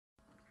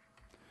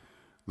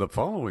The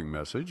following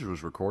message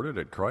was recorded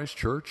at Christ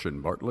Church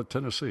in Bartlett,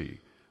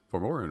 Tennessee. For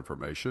more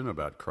information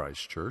about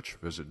Christ Church,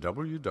 visit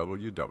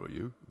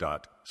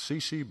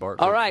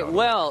www.ccbartlett.org. All right,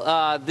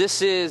 well,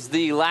 this is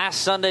the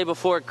last Sunday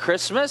before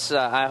Christmas.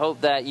 I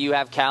hope that you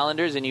have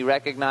calendars and you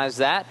recognize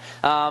that.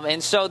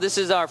 And so this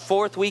is our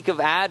fourth week of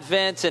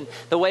Advent, and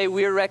the way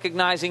we're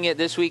recognizing it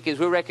this week is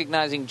we're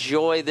recognizing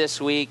joy this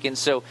week. And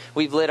so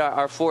we've lit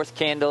our fourth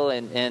candle,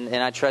 and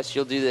I trust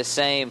you'll do the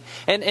same.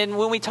 And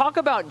when we talk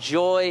about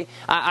joy,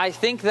 I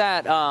think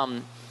that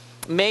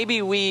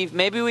maybe we've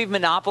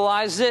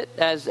monopolized it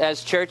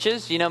as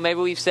churches. You know, maybe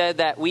we've said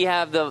that we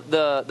have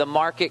the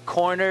market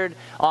cornered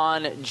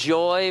on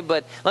joy.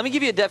 But let me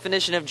give you a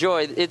definition of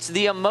joy. It's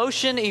the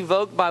emotion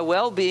evoked by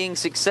well-being,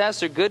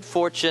 success, or good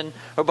fortune,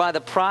 or by the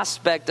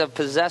prospect of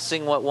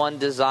possessing what one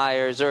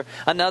desires. Or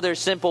another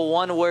simple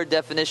one-word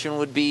definition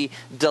would be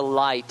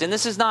delight. And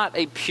this is not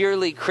a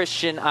purely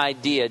Christian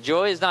idea.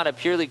 Joy is not a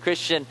purely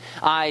Christian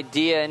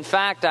idea. In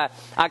fact, I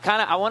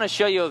want to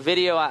show you a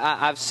video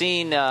I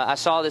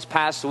saw this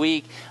past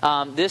week.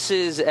 This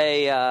is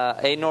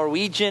a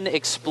Norwegian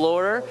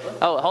explorer.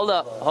 Oh, hold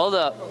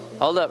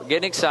up.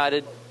 Getting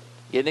excited.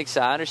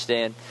 I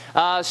understand.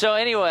 So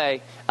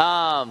anyway,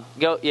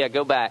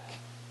 go back.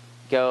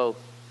 Go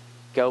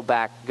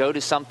back. Go to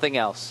something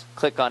else.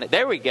 Click on it.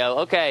 There we go.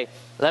 Okay.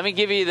 Let me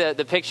give you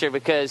the picture,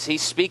 because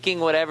he's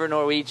speaking whatever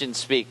Norwegians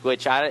speak,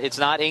 which it's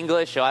not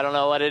English, so I don't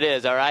know what it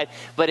is, all right?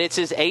 But it's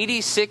his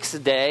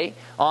 86th day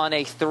on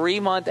a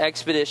 3-month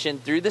expedition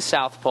through the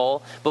South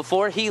Pole.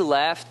 Before he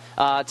left,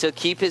 to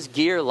keep his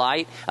gear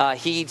light,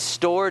 he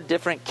stored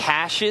different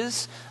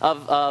caches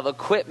of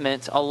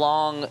equipment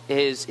along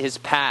his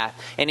path.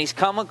 And he's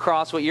come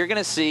across, what you're going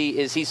to see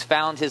is he's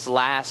found his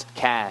last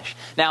cache.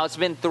 Now, it's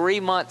been 3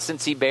 months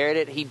since he buried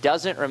it. He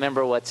doesn't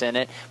remember what's in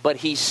it, but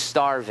he's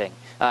starving.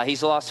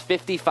 He's lost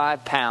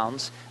 55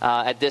 pounds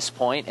at this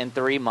point in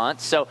 3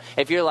 months. So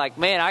if you're like,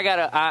 man,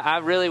 I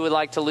really would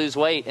like to lose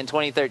weight in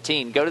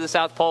 2013, go to the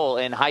South Pole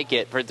and hike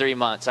it for 3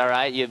 months. All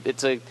right,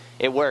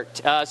 it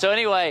worked. So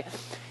anyway,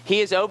 he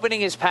is opening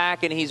his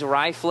pack and he's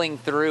rifling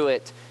through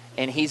it,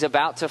 and he's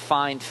about to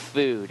find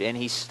food, and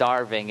he's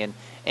starving.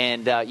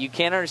 And you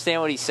can't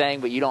understand what he's saying,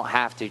 but you don't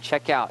have to.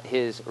 Check out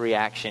his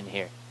reaction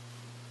here.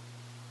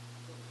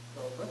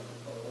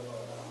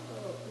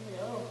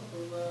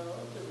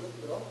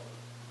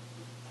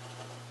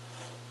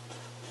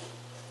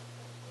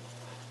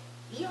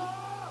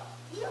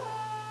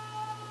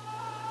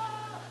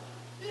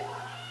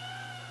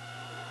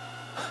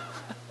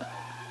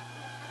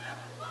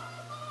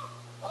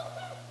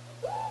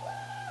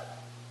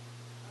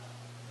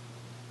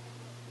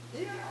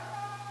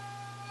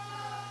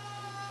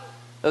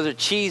 Those are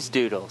cheese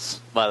doodles,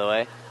 by the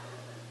way.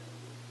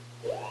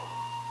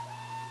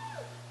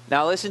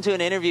 Now listen to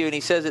an interview, and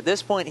he says at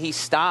this point he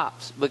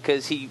stops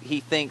because he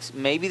thinks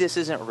maybe this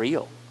isn't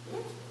real.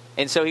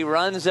 And so he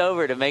runs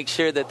over to make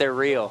sure that they're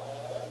real.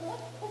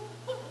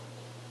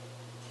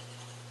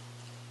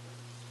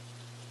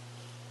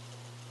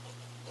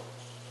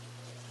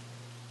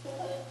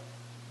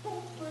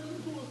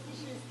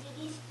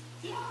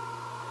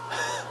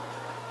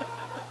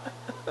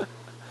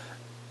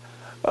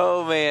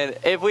 Oh, man.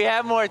 If we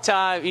have more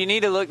time, you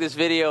need to look this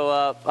video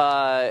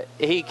up.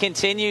 He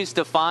continues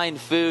to find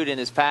food in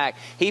his pack.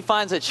 He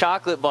finds a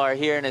chocolate bar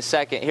here in a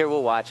second. Here,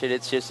 we'll watch it.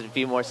 It's just a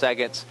few more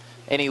seconds.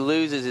 And he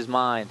loses his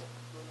mind.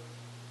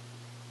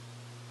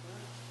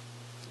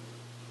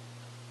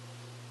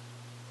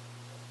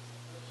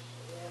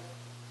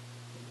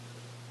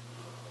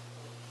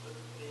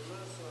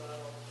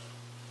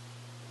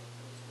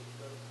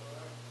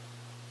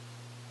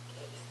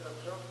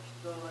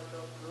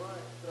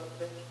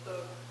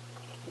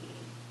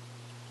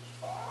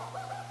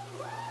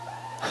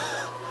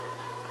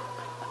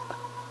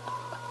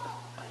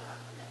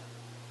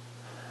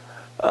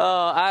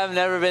 Oh, I've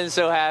never been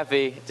so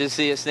happy to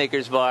see a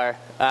Snickers bar.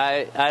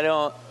 I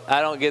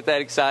don't get that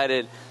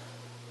excited.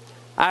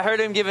 I heard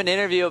him give an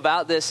interview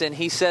about this, and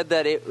he said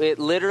that it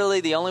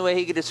literally, the only way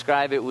he could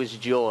describe it was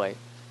joy.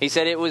 He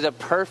said it was a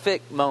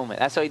perfect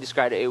moment. That's how he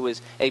described it. It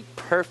was a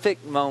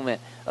perfect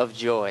moment of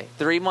joy.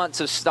 3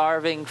 months of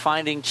starving,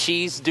 finding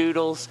cheese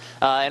doodles,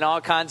 and all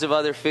kinds of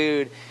other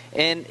food.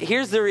 And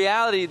here's the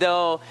reality,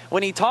 though.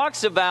 When he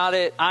talks about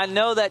it, I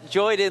know that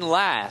joy didn't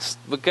last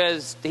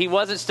because he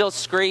wasn't still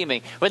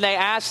screaming. When they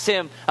asked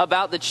him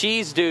about the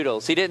cheese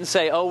doodles, he didn't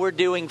say, oh, we're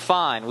doing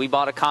fine. We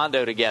bought a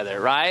condo together,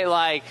 right?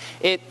 Like,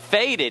 it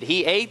faded.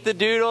 He ate the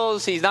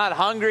doodles. He's not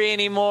hungry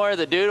anymore.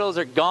 The doodles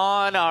are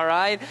gone, all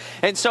right?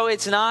 And so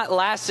it's not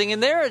lasting.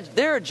 And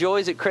there are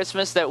joys at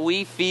Christmas that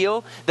we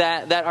feel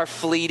that are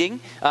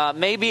fleeting.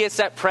 Maybe it's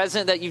that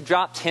present that you've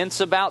dropped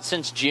hints about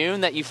since June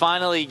that you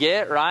finally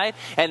get, right?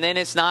 And then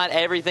it's not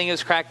everything it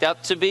was cracked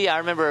up to be. I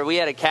remember we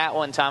had a cat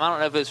one time. I don't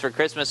know if it was for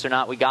Christmas or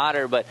not. We got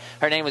her, but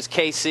her name was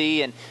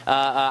Casey, and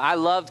I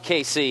loved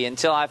Casey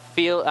until I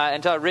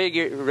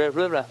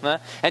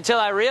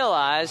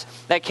realized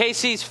that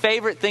Casey's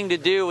favorite thing to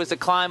do was to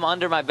climb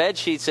under my bed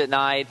sheets at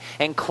night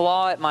and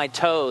claw at my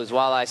toes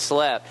while I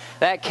slept.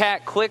 That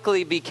cat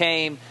quickly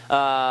became,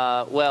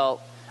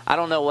 I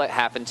don't know what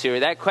happened to her.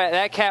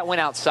 That cat went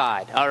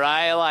outside, all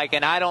right?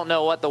 And I don't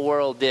know what the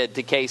world did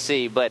to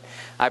KC, but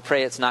I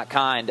pray it's not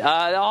kind.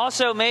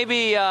 Also,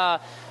 maybe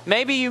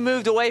you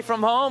moved away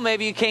from home.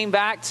 Maybe you came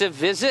back to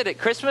visit at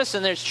Christmas,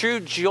 and there's true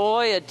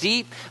joy, a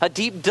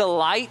deep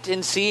delight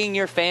in seeing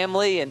your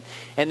family. And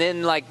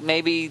then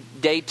maybe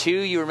day 2,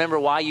 you remember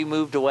why you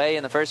moved away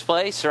in the first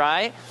place,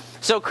 right?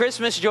 So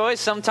Christmas joys,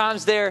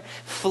 sometimes they're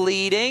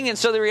fleeting. And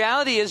so the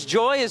reality is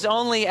joy is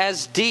only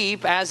as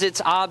deep as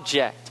its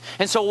object.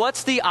 And so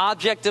what's the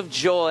object of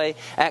joy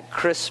at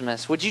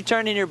Christmas? Would you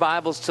turn in your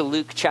Bibles to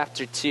Luke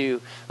chapter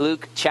 2?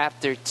 Luke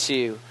chapter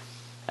 2.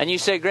 And you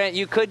say, Grant,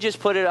 you could just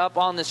put it up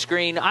on the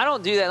screen. I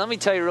don't do that. Let me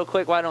tell you real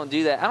quick why I don't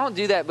do that. I don't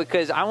do that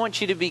because I want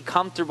you to be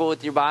comfortable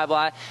with your Bible.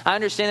 I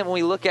understand that when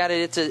we look at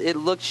it, it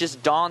looks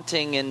just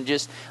daunting and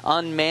just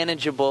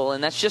unmanageable,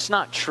 and that's just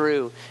not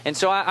true. And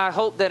so I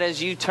hope that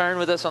as you turn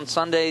with us on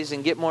Sundays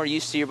and get more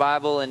used to your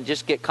Bible and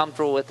just get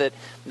comfortable with it,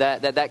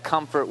 that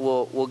comfort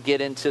will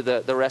get into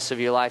the rest of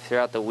your life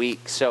throughout the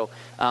week. So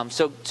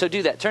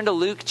do that. Turn to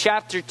Luke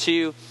chapter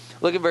 2.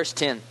 Look at verse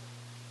 10.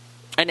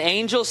 An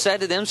angel said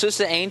to them, so it's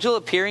the angel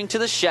appearing to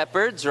the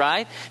shepherds,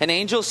 right? An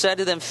angel said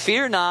to them,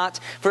 "Fear not,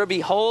 for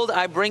behold,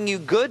 I bring you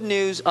good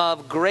news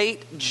of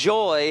great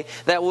joy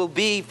that will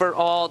be for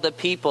all the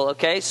people."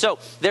 Okay, so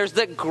there's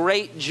the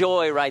great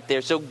joy right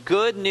there. So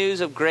good news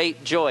of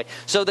great joy.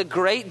 So the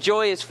great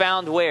joy is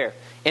found where?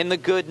 In the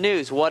good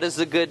news. What is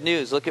the good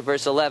news? Look at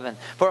verse 11.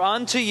 "For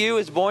unto you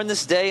is born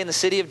this day in the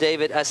city of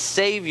David a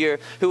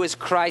Savior who is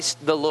Christ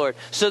the Lord."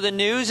 So the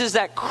news is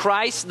that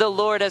Christ the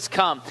Lord has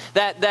come.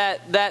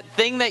 That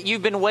thing that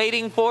you've been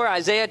waiting for,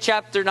 Isaiah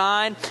chapter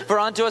 9, "For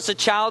unto us a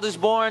child is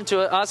born,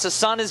 to us a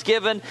son is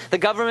given. The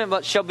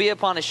government shall be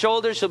upon his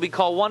shoulders. Shall be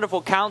called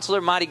Wonderful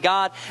Counselor, Mighty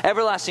God,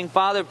 Everlasting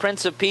Father,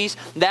 Prince of Peace."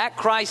 That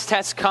Christ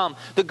has come.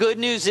 The good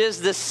news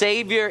is the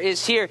Savior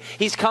is here.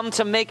 He's come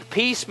to make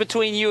peace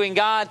between you and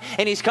God,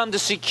 and He's come to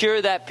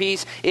secure that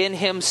peace in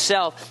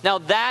Himself. Now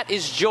that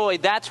is joy.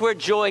 That's where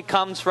joy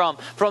comes from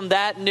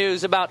that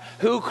news about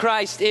who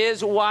Christ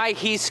is, why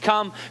He's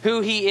come,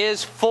 who He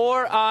is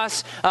for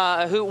us,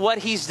 what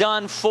He's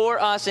done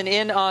for us and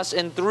in us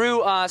and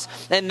through us.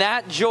 And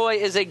that joy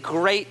is a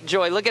great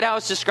joy. Look at how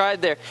it's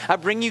described there. "I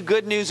bring you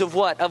good news of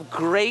what? Of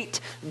great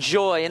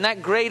joy." And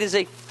that great is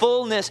a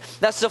fullness.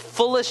 That's the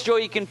fullest joy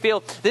you can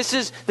feel. This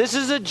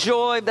is a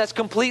joy that's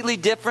completely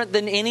different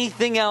than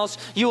anything else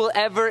you will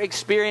ever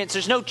experience.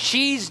 There's no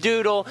cheese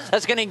doodle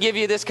that's going to give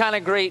you this kind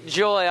of great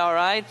joy, all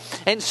right?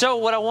 And so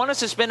what I want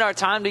us to spend our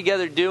time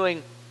together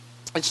doing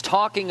is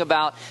talking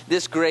about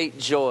this great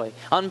joy,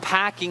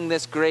 unpacking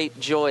this great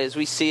joy as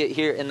we see it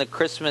here in the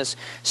Christmas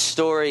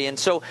story. And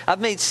so I've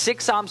made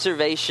 6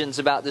 observations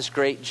about this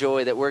great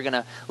joy that we're going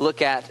to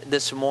look at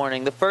this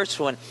morning. The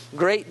first one,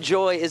 great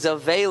joy is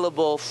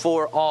available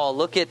for all.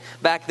 Look at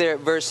back there at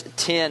verse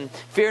 10.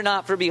 "Fear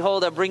not, for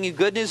behold, I bring you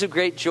good news of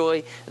great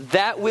joy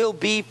that will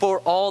be for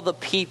all the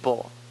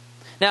people."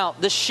 Now,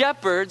 the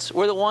shepherds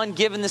were the one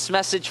given this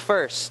message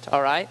first,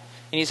 all right?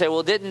 And you say,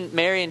 well, didn't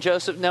Mary and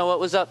Joseph know what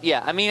was up?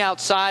 Yeah, I mean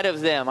outside of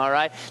them, all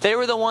right? They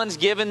were the ones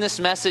given this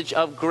message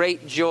of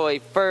great joy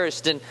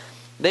first. And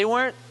they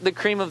weren't the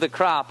cream of the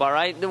crop, all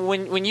right?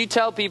 When you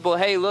tell people,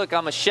 hey, look,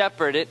 I'm a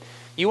shepherd,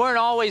 you weren't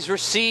always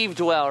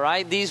received well,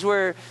 right? These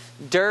were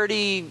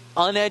dirty,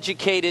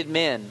 uneducated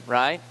men,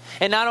 right?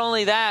 And not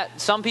only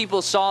that, some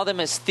people saw them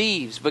as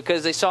thieves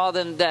because they saw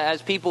them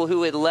as people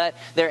who had let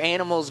their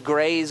animals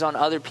graze on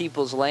other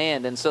people's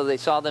land. And so they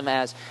saw them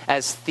as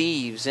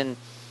thieves. And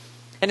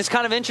it's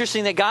kind of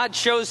interesting that God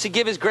chose to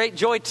give His great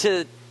joy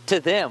to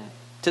them,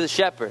 to the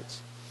shepherds.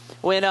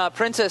 When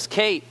Princess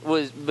Kate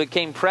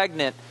became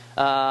pregnant,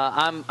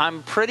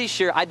 I'm pretty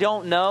sure, I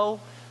don't know,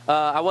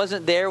 I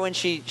wasn't there when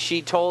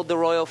she told the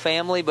royal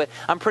family, but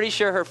I'm pretty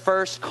sure her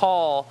first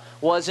call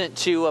wasn't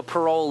to a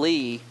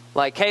parolee.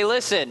 Like, hey,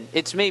 listen,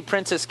 it's me,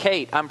 Princess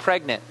Kate. I'm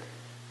pregnant.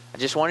 I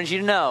just wanted you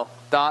to know.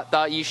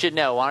 Thought you should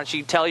know. Why don't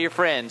you tell your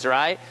friends,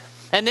 right?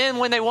 And then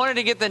when they wanted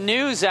to get the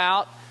news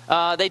out,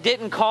 they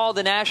didn't call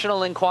the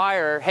National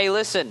Enquirer. Hey,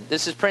 listen,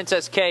 this is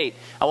Princess Kate.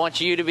 I want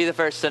you to be the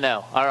first to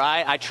know. All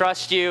right? I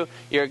trust you.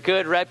 You're a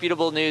good,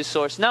 reputable news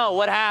source. No,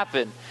 what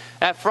happened?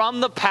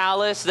 From the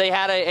palace, they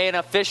had an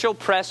official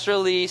press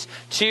release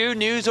to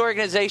news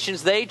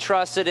organizations they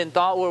trusted and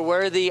thought were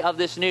worthy of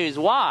this news.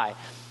 Why?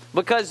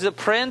 Because the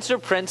prince or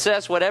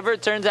princess, whatever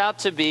it turns out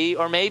to be,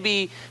 or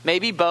maybe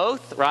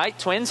both, right?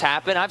 Twins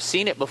happen. I've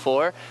seen it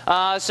before.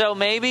 So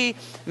maybe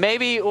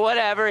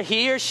whatever,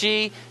 he or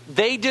she,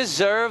 they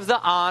deserve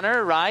the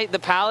honor, right? The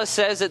palace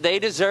says that they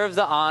deserve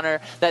the honor,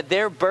 that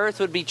their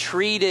birth would be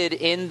treated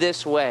in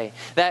this way.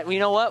 That, you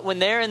know what? When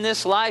they're in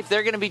this life,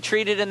 they're going to be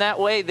treated in that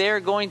way. They're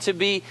going to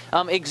be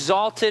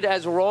exalted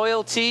as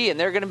royalty, and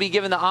they're going to be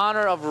given the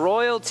honor of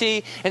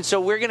royalty. And so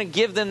we're going to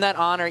give them that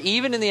honor,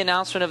 even in the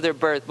announcement of their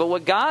birth. But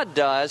what God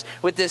does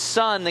with this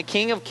son, the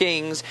King of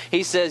Kings,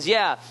 He says,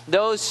 yeah,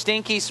 those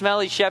stinky,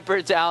 smelly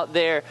shepherds out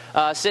there,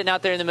 sitting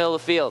out there in the middle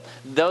of the field,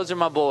 those are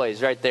my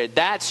boys right there.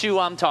 That's who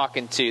I'm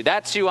talking to.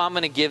 That's who I'm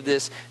going to give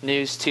this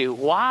news to.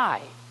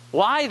 Why?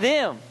 Why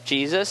them,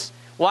 Jesus?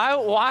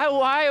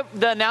 Why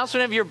the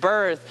announcement of your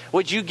birth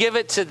would you give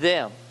it to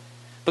them?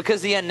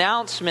 Because the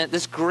announcement,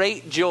 this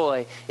great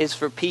joy, is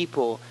for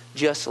people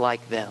just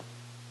like them.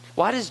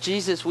 Why does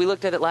Jesus, we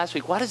looked at it last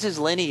week, why does his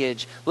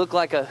lineage look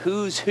like a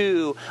who's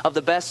who of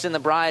the best and the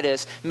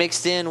brightest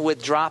mixed in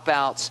with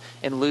dropouts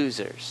and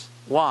losers?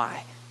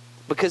 Why?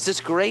 Because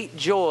this great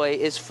joy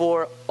is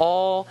for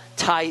all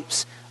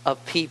types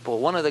of people.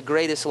 One of the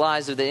greatest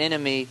lies of the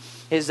enemy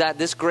is that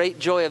this great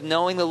joy of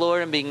knowing the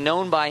Lord and being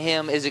known by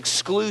him is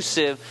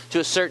exclusive to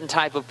a certain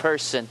type of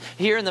person.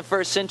 Here in the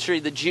first century,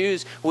 the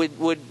Jews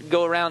would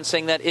go around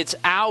saying that it's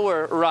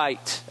our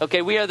right.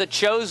 Okay, we are the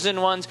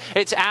chosen ones.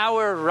 It's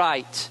our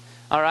right.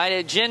 All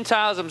right,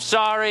 Gentiles, I'm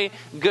sorry.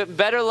 Good,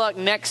 better luck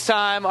next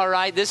time. All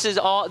right, this is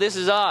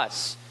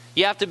us.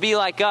 You have to be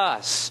like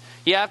us.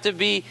 You have to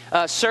be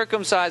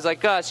circumcised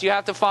like us. You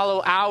have to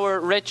follow our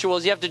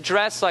rituals. You have to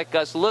dress like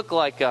us, look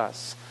like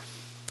us.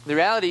 The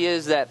reality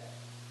is that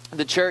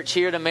the church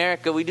here in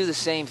America, we do the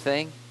same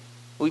thing.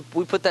 We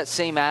put that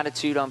same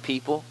attitude on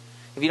people.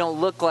 If you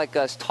don't look like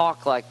us,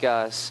 talk like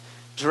us,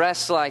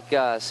 dress like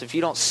us, if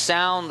you don't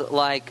sound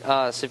like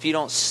us, if you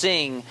don't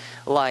sing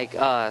like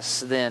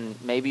us, then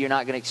maybe you're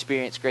not going to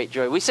experience great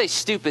joy. We say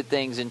stupid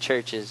things in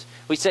churches.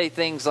 We say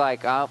things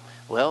like, love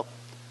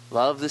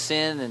the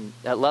sin and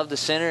love the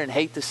sinner and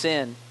hate the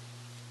sin.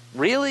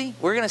 Really?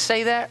 We're going to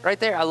say that right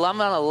there? I'm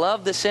going to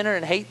love the sinner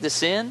and hate the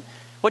sin?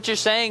 What you're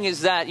saying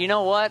is that, you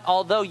know what?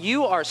 Although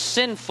you are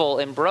sinful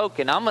and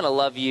broken, I'm going to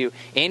love you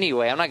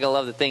anyway. I'm not going to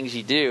love the things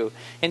you do.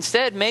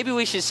 Instead, maybe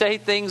we should say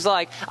things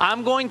like,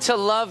 I'm going to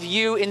love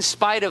you in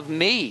spite of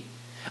me.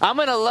 I'm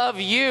going to love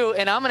you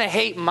and I'm going to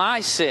hate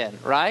my sin,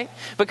 right?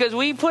 Because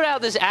we put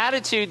out this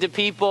attitude to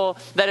people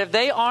that if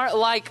they aren't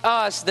like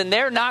us, then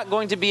they're not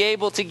going to be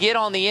able to get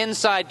on the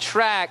inside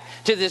track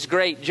to this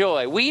great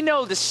joy. We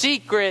know the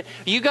secret.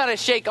 You got to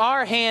shake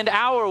our hand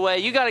our way.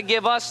 You got to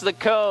give us the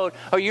code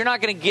or you're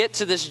not going to get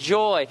to this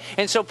joy.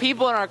 And so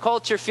people in our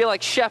culture feel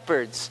like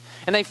shepherds.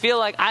 And they feel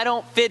like, I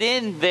don't fit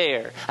in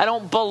there. I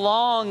don't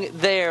belong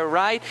there,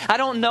 right? I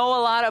don't know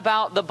a lot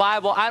about the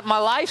Bible. My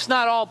life's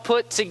not all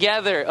put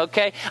together,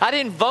 okay? I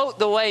didn't vote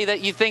the way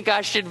that you think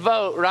I should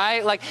vote,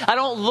 right? Like, I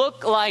don't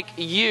look like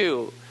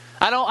you.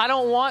 I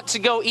don't want to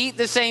go eat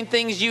the same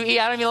things you eat.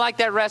 I don't even like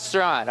that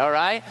restaurant, all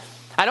right?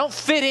 I don't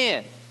fit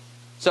in.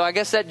 So I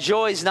guess that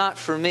joy is not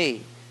for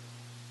me.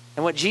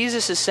 And what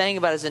Jesus is saying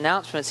about his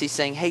announcements, he's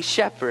saying, hey,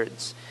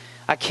 shepherds,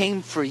 I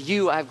came for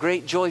you. I have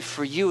great joy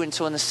for you. And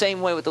so in the same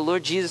way, what the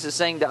Lord Jesus is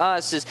saying to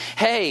us is,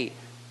 hey,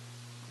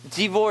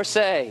 divorcee,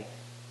 I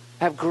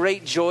have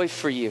great joy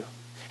for you.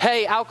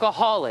 Hey,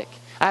 alcoholic,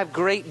 I have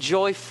great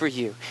joy for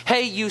you.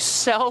 Hey, you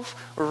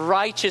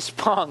self-righteous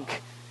punk.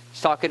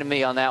 He's talking to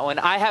me on that one.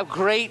 I have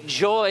great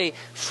joy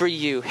for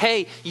you.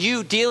 Hey,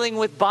 you dealing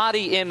with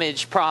body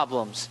image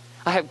problems.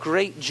 I have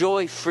great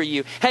joy for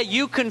you. Hey,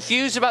 you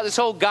confused about this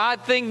whole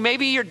God thing?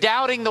 Maybe you're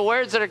doubting the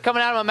words that are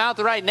coming out of my mouth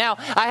right now.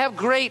 I have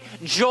great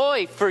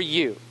joy for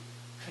you.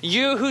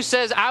 You who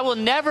says, I will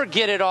never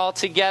get it all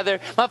together.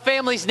 My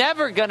family's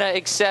never going to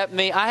accept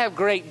me. I have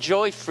great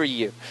joy for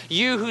you.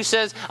 You who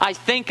says, I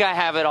think I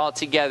have it all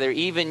together.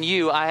 Even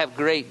you, I have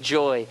great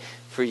joy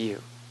for you.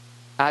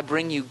 I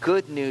bring you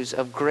good news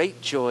of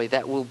great joy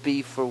that will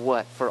be for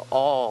what? For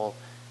all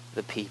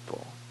the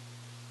people.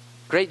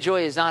 Great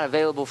joy is not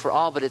available for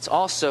all, but it's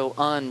also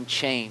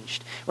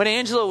unchanged. When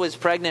Angela was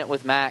pregnant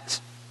with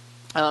Max,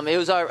 it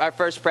was our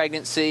first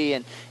pregnancy,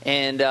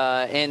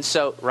 and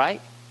so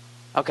right,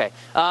 okay,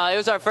 it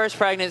was our first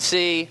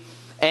pregnancy,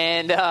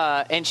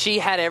 and she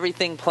had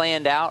everything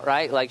planned out,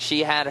 right? Like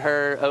she had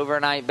her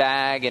overnight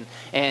bag,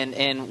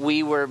 and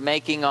we were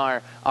making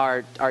our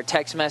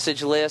text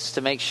message list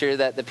to make sure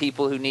that the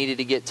people who needed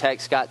to get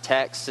texts got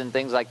texts and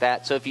things like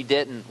that. So if you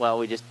didn't, well,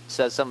 we just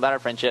said something about our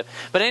friendship.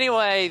 But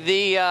anyway,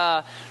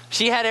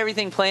 she had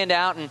everything planned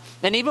out,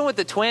 and even with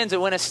the twins, it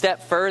went a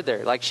step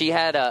further. Like she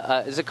had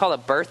is it called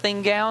a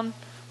birthing gown?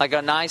 Like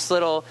a nice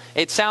little,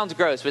 it sounds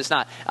gross, but it's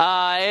not.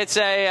 It's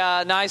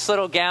a nice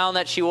little gown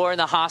that she wore in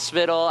the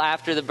hospital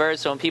after the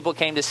birth. So when people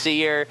came to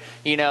see her,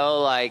 you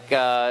know, like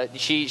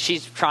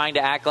she's trying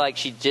to act like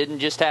she didn't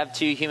just have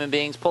two human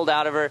beings pulled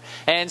out of her.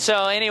 And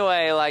so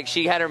anyway, like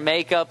she had her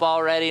makeup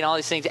already and all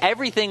these things.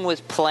 Everything was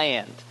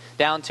planned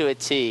down to a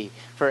T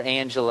for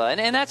Angela.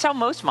 And that's how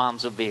most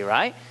moms would be,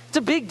 right? It's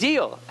a big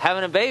deal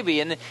having a baby,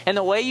 and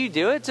the way you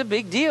do it's a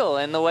big deal,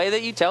 and the way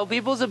that you tell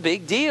people is a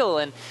big deal,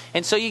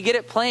 and so you get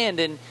it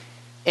planned,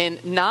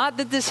 and not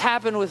that this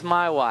happened with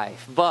my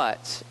wife,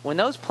 but when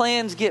those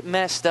plans get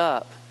messed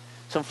up,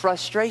 some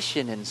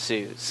frustration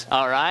ensues.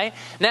 All right,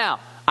 now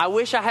I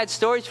wish I had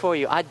stories for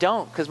you. I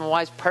don't, because my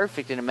wife's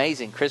perfect and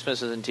amazing.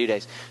 Christmas is in 2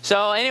 days,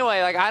 so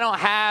anyway, like I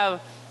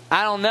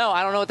don't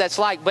know what that's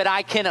like, but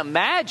I can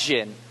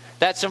imagine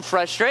that some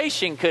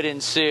frustration could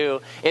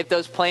ensue if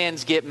those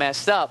plans get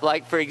messed up.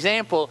 Like, for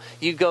example,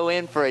 you go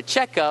in for a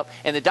checkup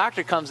and the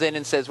doctor comes in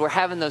and says, we're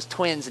having those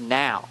twins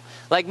now.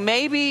 Like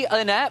maybe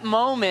in that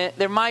moment,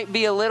 there might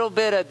be a little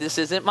bit of, this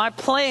isn't my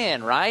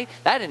plan, right?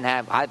 That didn't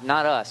happen,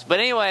 not us. But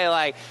anyway,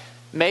 like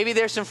maybe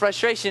there's some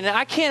frustration. And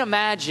I can't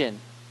imagine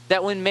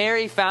that when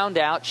Mary found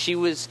out she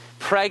was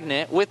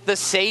pregnant with the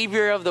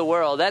Savior of the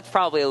world, that's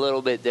probably a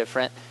little bit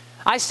different.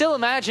 I still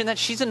imagine that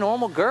she's a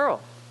normal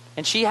girl.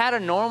 And she had a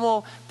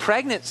normal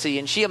pregnancy,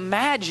 and she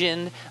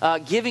imagined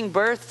giving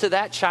birth to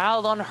that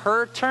child on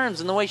her terms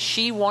and the way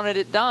she wanted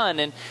it done.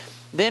 And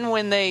then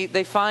when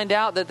they find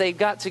out that they've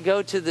got to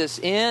go to this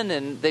inn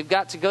and they've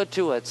got to go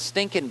to a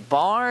stinking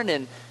barn,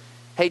 and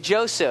hey,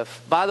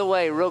 Joseph, by the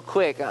way, real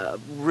quick,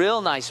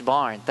 real nice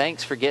barn.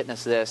 Thanks for getting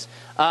us this.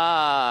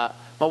 My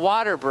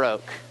water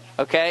broke.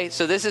 Okay,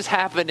 so this is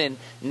happening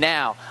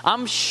now.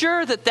 I'm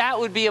sure that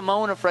would be a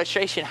moment of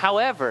frustration.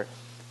 However,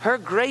 her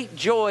great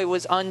joy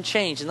was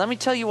unchanged. And let me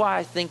tell you why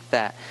I think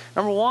that.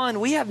 Number one,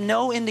 we have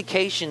no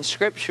indication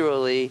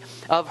scripturally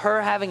of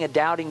her having a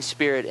doubting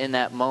spirit in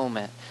that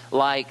moment.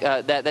 Like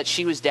that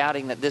she was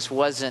doubting that this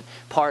wasn't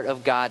part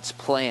of God's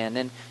plan.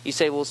 And you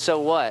say, well,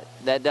 so what?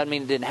 That doesn't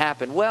mean it didn't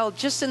happen. Well,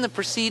 just in the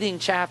preceding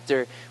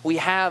chapter, we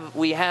have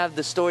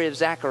the story of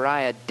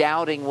Zechariah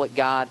doubting what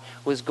God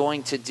was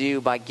going to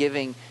do by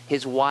giving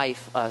his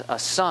wife a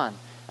son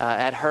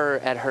at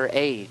her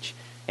age.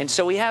 And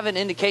so we have an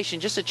indication,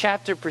 just a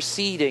chapter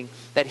preceding,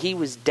 that he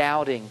was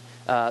doubting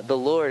the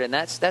Lord. And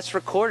that's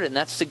recorded, and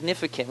that's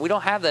significant. We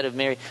don't have that of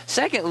Mary.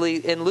 Secondly,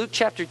 in Luke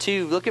chapter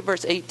 2, look at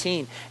verse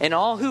 18. And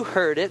all who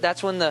heard it,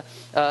 that's when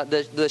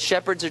the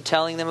shepherds are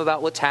telling them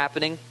about what's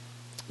happening,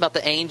 about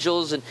the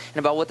angels and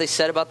about what they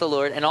said about the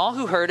Lord. And all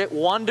who heard it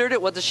wondered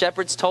at what the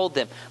shepherds told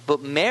them.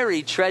 But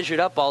Mary treasured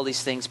up all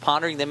these things,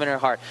 pondering them in her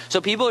heart. So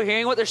people are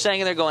hearing what they're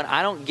saying and they're going,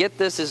 I don't get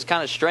this. This is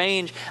kind of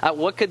strange.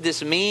 What could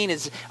this mean?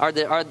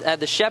 Have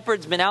the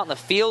shepherds been out in the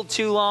field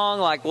too long?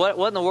 Like what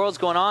in the world's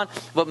going on?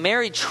 But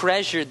Mary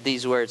treasured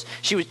these words.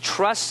 She was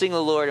trusting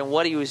the Lord and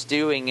what he was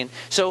doing. And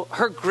so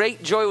her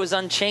great joy was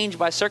unchanged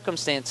by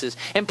circumstances.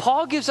 And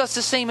Paul gives us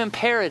the same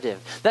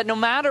imperative, that no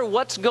matter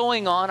what's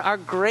going on, our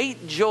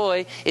great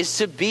joy is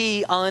to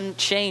be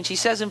unchanged. He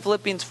says in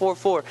Philippians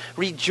 4:4,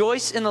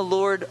 rejoice in the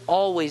Lord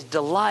always.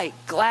 Delight,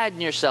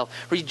 gladden yourself.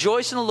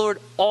 Rejoice in the Lord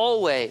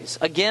always.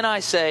 Again, I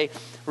say,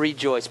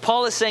 rejoice.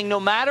 Paul is saying no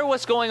matter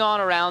what's going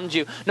on around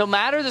you, no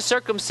matter the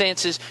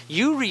circumstances,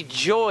 you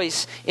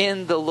rejoice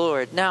in the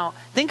Lord. Now,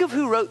 think of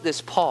who wrote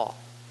this, Paul.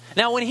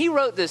 Now, when he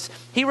wrote this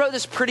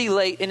pretty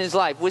late in his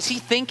life. Was he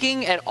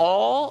thinking at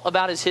all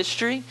about his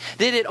history?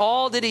 Did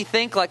he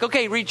think like,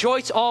 okay,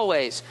 rejoice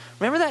always?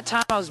 Remember that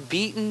time I was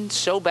beaten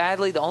so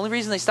badly? The only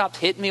reason they stopped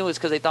hitting me was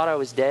because they thought I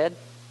was dead?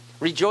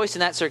 Rejoice in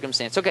that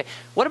circumstance. Okay,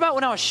 what about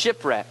when I was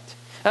shipwrecked?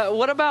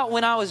 What about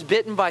when I was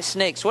bitten by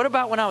snakes? What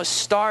about when I was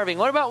starving?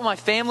 What about when my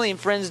family and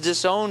friends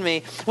disowned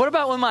me? What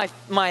about when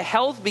my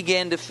health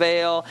began to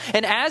fail?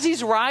 And as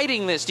he's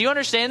writing this, do you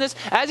understand this?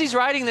 As he's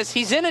writing this,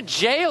 he's in a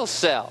jail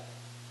cell.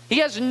 He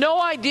has no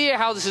idea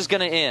how this is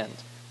going to end.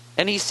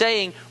 And he's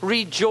saying,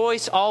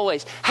 rejoice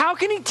always. How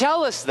can he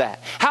tell us that?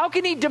 How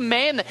can he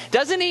demand that?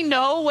 Doesn't he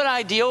know what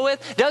I deal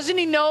with? Doesn't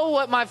he know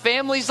what my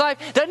family's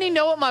like? Doesn't he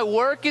know what my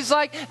work is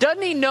like?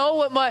 Doesn't he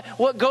know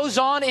what goes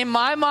on in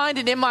my mind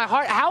and in my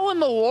heart? How in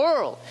the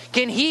world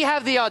can he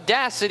have the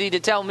audacity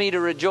to tell me to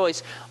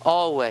rejoice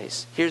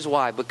always? Here's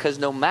why. Because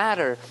no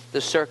matter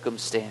the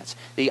circumstance,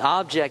 the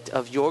object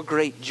of your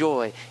great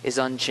joy is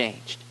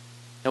unchanged.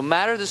 No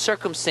matter the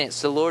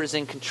circumstance, the Lord is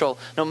in control.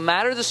 No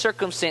matter the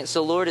circumstance,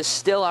 the Lord is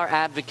still our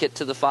advocate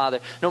to the Father.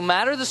 No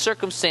matter the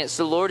circumstance,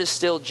 the Lord is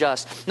still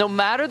just. No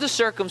matter the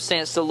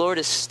circumstance, the Lord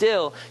is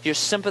still your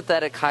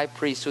sympathetic high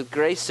priest with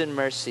grace and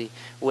mercy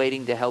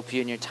waiting to help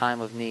you in your time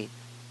of need.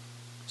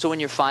 So when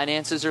your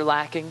finances are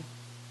lacking,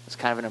 it's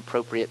kind of an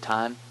appropriate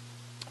time,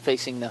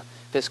 facing the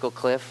fiscal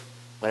cliff,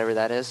 whatever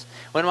that is.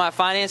 When my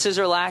finances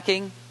are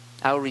lacking,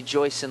 I will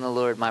rejoice in the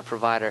Lord, my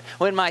provider.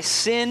 When my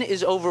sin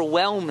is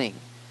overwhelming,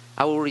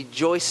 I will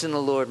rejoice in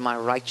the Lord, my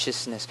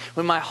righteousness.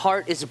 When my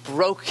heart is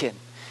broken,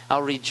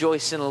 I'll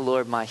rejoice in the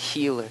Lord, my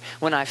healer.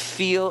 When I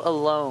feel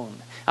alone,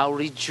 I'll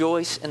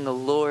rejoice in the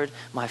Lord,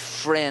 my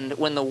friend.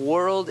 When the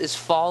world is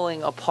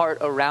falling apart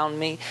around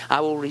me, I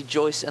will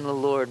rejoice in the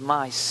Lord,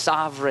 my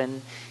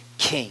sovereign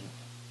King.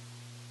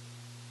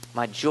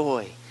 My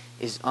joy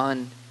is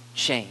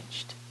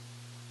unchanged.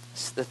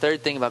 It's the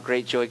third thing about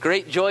great joy.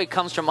 Great joy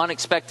comes from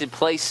unexpected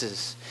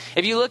places.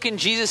 If you look in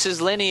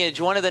Jesus'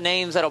 lineage, one of the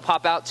names that'll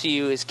pop out to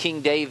you is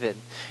King David.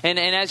 And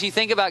as you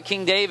think about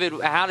King David,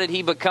 how did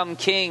he become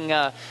king?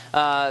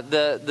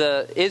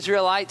 The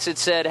Israelites had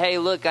said, hey,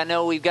 look, I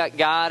know we've got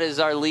God as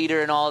our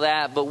leader and all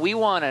that, but we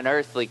want an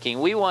earthly king.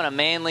 We want a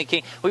manly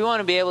king. We want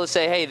to be able to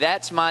say, hey,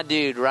 that's my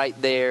dude right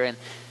there.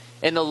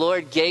 And the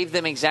Lord gave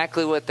them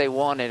exactly what they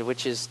wanted,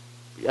 which is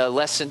a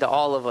lesson to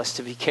all of us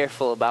to be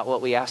careful about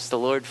what we ask the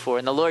Lord for.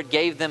 And the Lord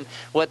gave them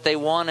what they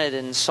wanted,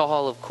 and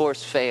Saul, of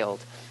course,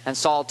 failed. And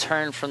Saul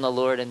turned from the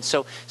Lord. And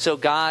so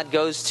God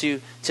goes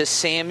to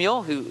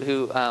Samuel,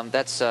 who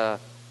that's our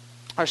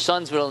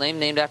son's middle name,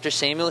 named after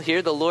Samuel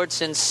here. The Lord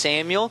sends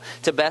Samuel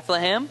to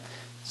Bethlehem.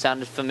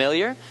 Sounded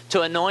familiar.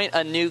 To anoint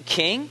a new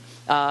king.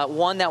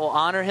 one that will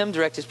honor him,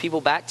 direct his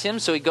people back to him.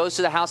 So he goes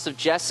to the house of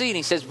Jesse and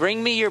he says,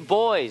 bring me your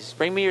boys,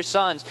 bring me your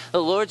sons.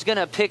 The Lord's going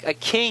to pick a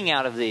king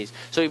out of these.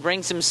 So he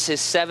brings him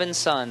his 7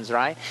 sons,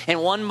 right?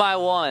 And one by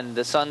one,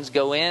 the sons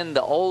go in,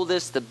 the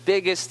oldest, the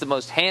biggest, the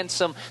most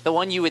handsome, the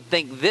one you would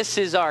think, this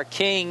is our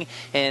king.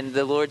 And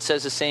the Lord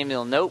says to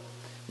Samuel, nope,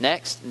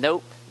 next,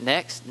 nope,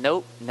 next,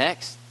 nope,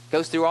 next.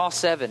 Goes through all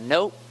 7,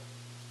 nope.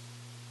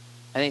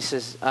 And he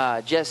says,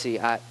 Jesse,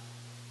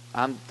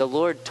 the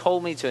Lord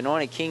told me to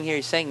anoint a king here.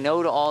 He's saying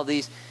no to all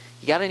these.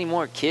 You got any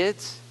more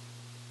kids?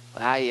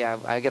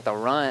 I got the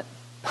runt.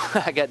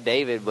 I got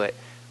David, but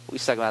we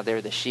stuck him out there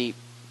with the sheep.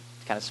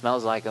 Kind of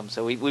smells like him.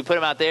 So we put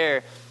him out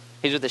there.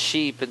 He's with the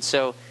sheep. And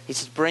so he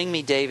says, bring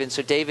me David. And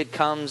so David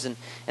comes and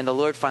the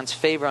Lord finds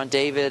favor on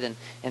David.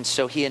 And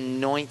so he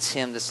anoints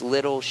him, this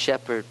little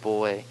shepherd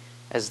boy,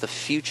 as the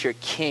future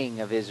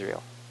king of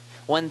Israel.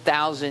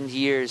 1,000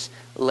 years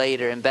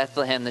later in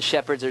Bethlehem, the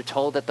shepherds are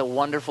told that the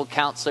wonderful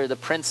counselor, the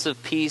Prince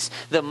of Peace,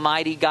 the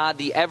mighty God,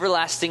 the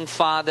everlasting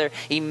Father,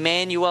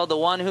 Emmanuel, the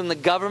one whom the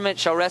government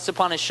shall rest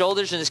upon his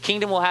shoulders and his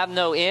kingdom will have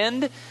no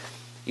end,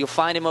 you'll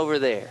find him over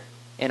there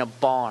in a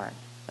barn,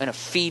 in a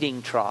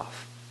feeding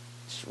trough,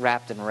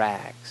 wrapped in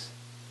rags.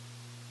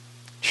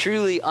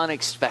 Truly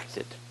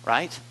unexpected,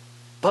 right?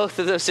 Both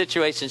of those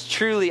situations,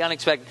 truly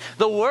unexpected.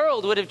 The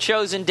world would have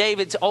chosen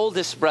David's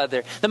oldest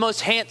brother, the most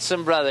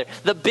handsome brother,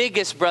 the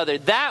biggest brother.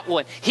 That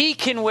one, he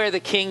can wear the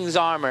king's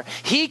armor.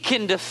 He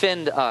can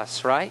defend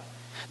us, right?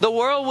 The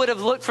world would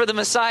have looked for the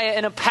Messiah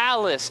in a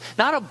palace,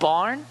 not a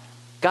barn.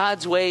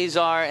 God's ways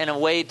are, and a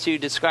way to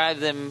describe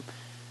them,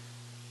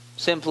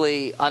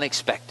 simply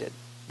unexpected.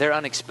 They're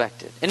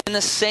unexpected. And in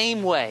the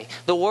same way,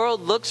 the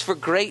world looks for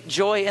great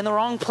joy in the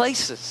wrong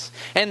places.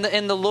 And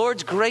the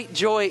Lord's great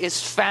joy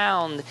is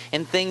found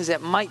in things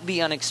that might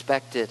be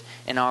unexpected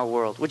in our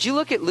world. Would you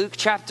look at Luke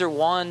chapter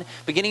 1,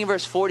 beginning in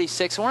verse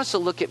 46? I want us to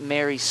look at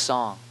Mary's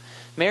song.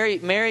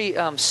 Mary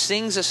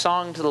sings a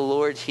song to the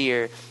Lord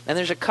here. And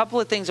there's a couple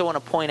of things I want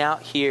to point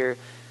out here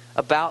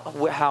about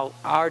how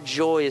our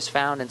joy is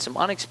found in some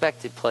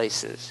unexpected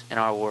places in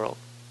our world.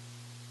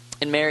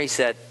 And Mary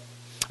said,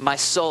 my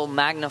soul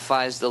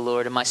magnifies the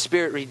Lord, and my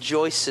spirit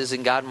rejoices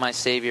in God my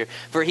Savior.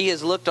 For he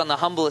has looked on the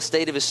humble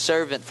estate of his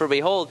servant. For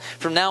behold,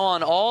 from now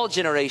on all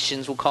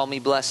generations will call me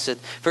blessed.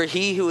 For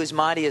he who is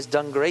mighty has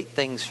done great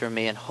things for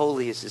me, and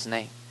holy is his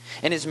name.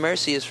 And his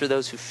mercy is for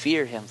those who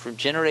fear him from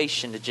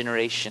generation to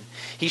generation.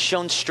 He's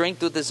shown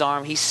strength with his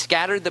arm. He's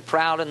scattered the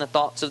proud in the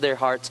thoughts of their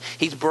hearts.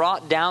 He's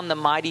brought down the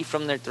mighty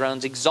from their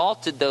thrones,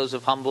 exalted those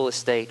of humble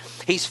estate.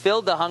 He's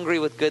filled the hungry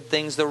with good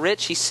things. The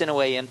rich he sent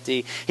away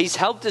empty. He's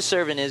helped to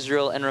serve in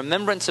Israel in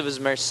remembrance of his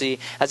mercy,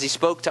 as he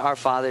spoke to our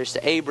fathers,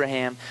 to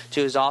Abraham,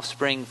 to his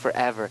offspring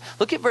forever.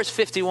 Look at verse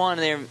 51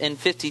 there in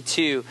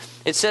 52.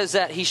 It says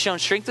that he's shown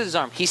strength with his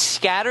arm. He's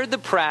scattered the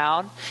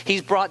proud.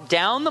 He's brought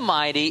down the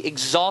mighty,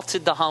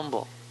 exalted the humble.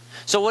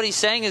 So what he's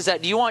saying is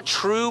that, do you want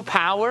true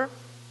power?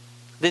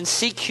 Then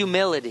seek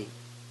humility.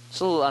 It's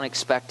a little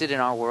unexpected in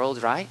our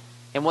world, right?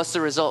 And what's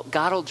the result?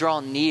 God will draw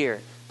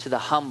near to the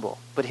humble,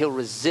 but he'll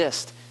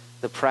resist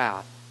the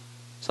proud.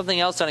 Something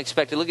else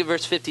unexpected. Look at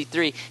verse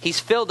 53. He's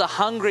filled the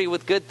hungry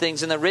with good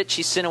things, and the rich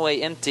he sent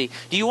away empty.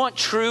 Do you want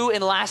true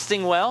and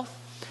lasting wealth?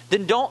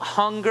 Then don't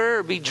hunger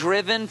or be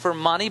driven for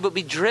money, but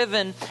be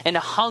driven and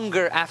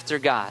hunger after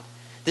God.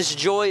 This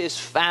joy is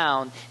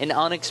found in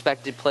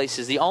unexpected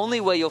places. The only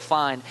way you'll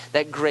find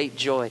that great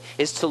joy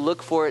is to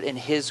look for it in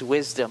his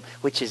wisdom,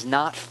 which is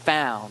not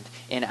found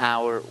in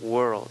our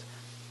world.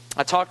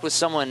 I talked with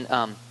someone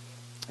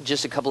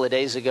just a couple of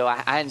days ago.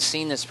 I hadn't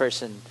seen this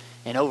person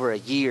in over a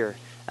year.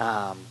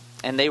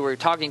 And they were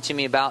talking to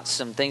me about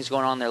some things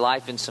going on in their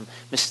life and some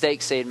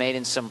mistakes they had made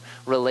in some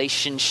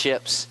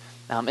relationships.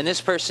 And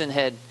this person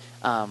had...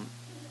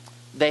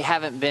 they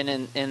haven't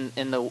been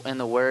in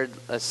the Word,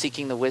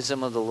 seeking the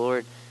wisdom of the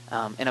Lord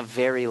in a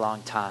very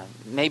long time.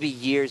 Maybe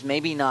years,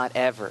 maybe not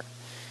ever.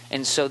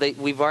 And so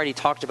we've already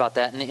talked about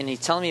that. And he's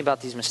telling me about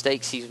these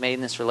mistakes he's made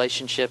in this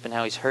relationship and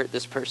how he's hurt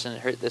this person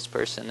and hurt this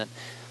person.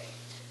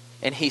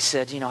 And he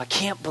said, I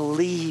can't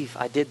believe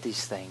I did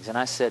these things. And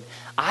I said,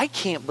 I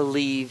can't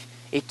believe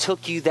it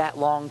took you that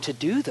long to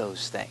do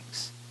those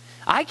things.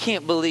 I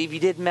can't believe you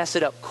didn't mess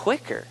it up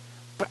quicker.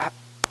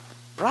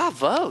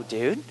 Bravo,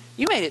 dude.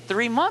 You made it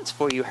 3 months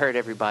before you hurt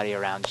everybody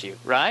around you,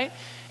 right?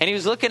 And he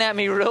was looking at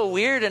me real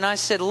weird, and I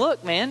said,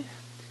 look, man,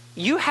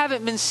 you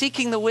haven't been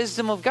seeking the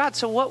wisdom of God,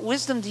 so what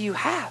wisdom do you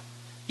have?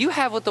 You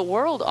have what the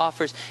world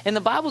offers, and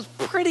the Bible's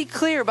pretty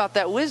clear about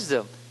that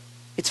wisdom.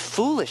 It's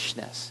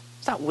foolishness.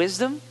 It's not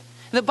wisdom.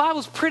 And the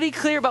Bible's pretty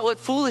clear about what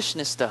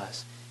foolishness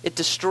does. It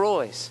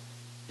destroys.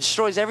 It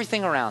destroys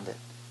everything around it.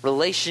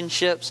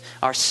 Relationships,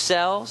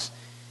 ourselves.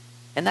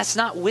 And that's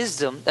not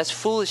wisdom, that's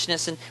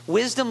foolishness. And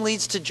wisdom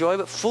leads to joy,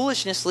 but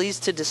foolishness leads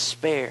to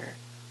despair.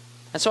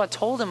 And so I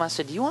told him, I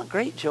said, do you want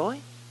great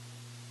joy?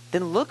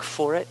 Then look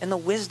for it in the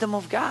wisdom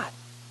of God.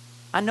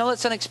 I know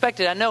it's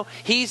unexpected. I know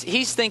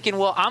he's thinking,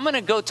 well, I'm going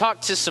to go talk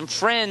to some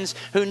friends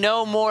who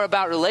know more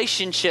about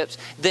relationships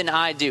than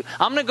I do.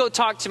 I'm going to go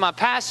talk to my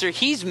pastor.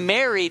 He's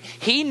married.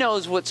 He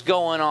knows what's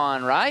going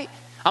on, right?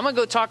 I'm going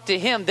to go talk to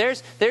him.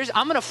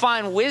 I'm going to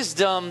find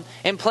wisdom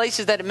in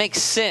places that it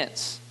makes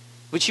sense.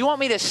 But you want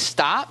me to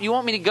stop? You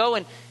want me to go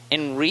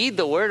and read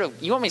the word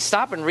of, you want me to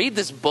stop and read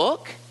this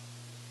book?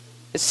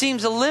 It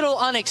seems a little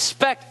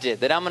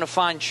unexpected that I'm going to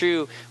find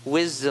true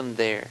wisdom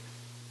there.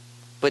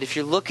 But if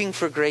you're looking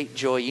for great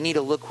joy, you need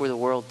to look where the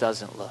world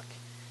doesn't look.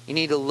 You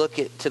need to look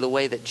to the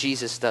way that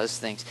Jesus does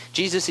things.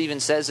 Jesus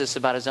even says this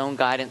about his own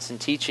guidance and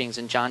teachings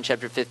in John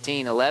chapter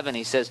 15:11.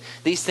 He says,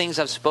 these things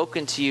I've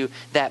spoken to you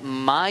that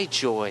my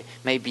joy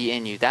may be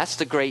in you. That's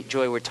the great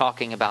joy we're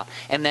talking about.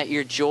 And that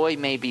your joy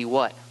may be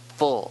what?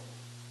 Full.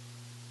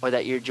 Or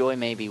that your joy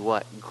may be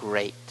what?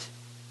 Great.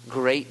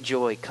 Great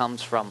joy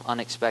comes from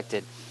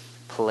unexpected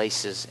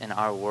places in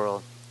our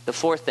world. The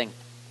fourth thing,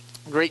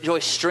 great joy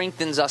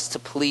strengthens us to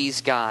please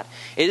God.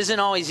 It isn't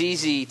always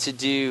easy to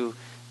do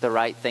the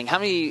right thing. How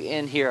many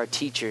in here are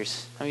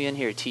teachers? How many in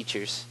here are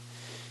teachers?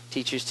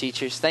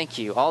 Teachers. Thank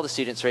you. All the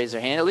students raise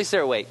their hand. At least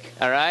they're awake.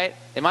 All right?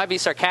 It might be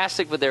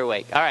sarcastic, but they're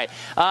awake. All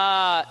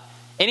right.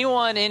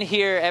 Anyone in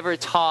here ever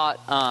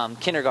taught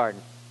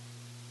kindergarten?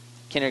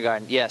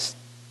 Kindergarten. Yes.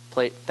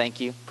 Thank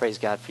you. Praise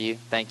God for you.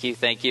 Thank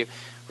you.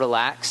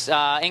 Relax.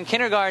 In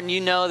kindergarten,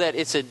 you know that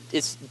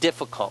it's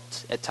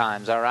difficult at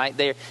times. All right,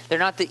 they're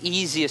not the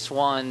easiest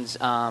ones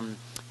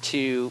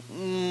to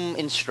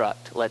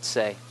instruct. Let's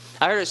say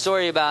I heard a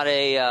story about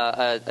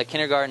a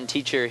kindergarten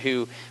teacher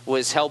who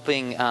was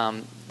helping.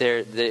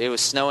 It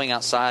was snowing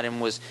outside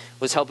and was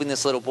helping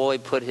this little boy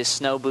put his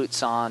snow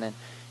boots on,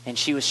 and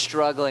she was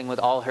struggling with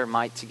all her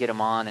might to get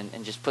them on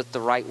and just put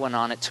the right one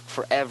on. It took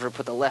forever.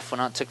 Put the left one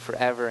on. It took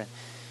forever. And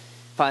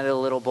finally, the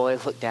little boy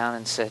looked down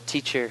and said,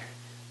 "Teacher,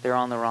 they're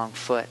on the wrong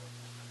foot."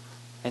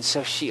 And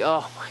so she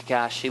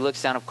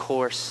looks down, of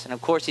course. And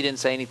of course he didn't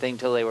say anything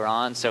until they were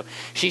on. So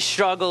she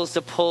struggles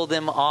to pull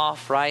them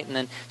off, right? And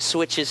then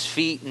switches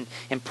feet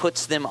and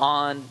puts them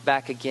on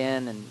back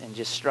again and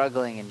just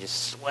struggling and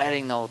just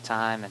sweating the whole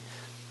time. And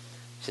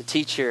she said,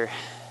 "Teacher,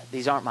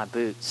 these aren't my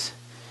boots."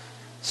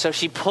 So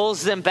she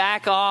pulls them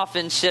back off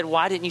and said,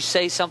 "Why didn't you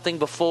say something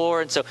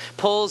before?" And so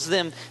pulls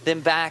them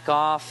back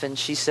off. And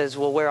she says,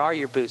 "Well, where are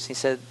your boots?" And he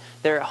said,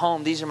 "They're at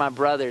home. These are my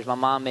brothers. My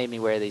mom made me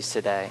wear these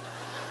today."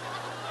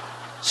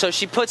 So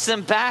she puts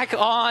them back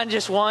on,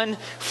 just one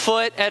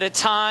foot at a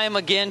time,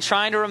 again,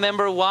 trying to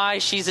remember why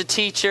she's a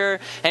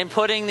teacher, and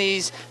putting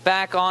these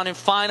back on, and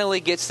finally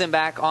gets them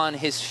back on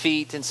his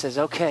feet and says,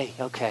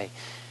 okay,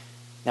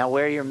 now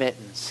wear your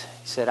mittens."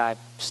 He said, "I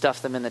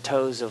stuffed them in the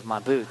toes of my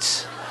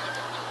boots."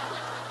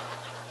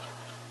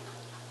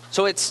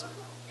 So it's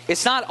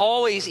not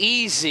always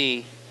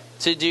easy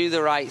to do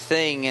the right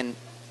thing, and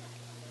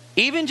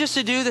even just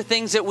to do the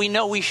things that we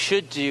know we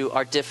should do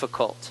are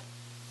difficult.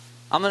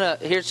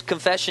 Here's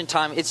confession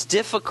time. It's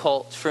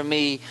difficult for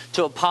me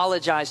to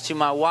apologize to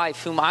my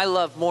wife, whom I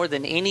love more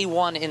than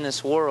anyone in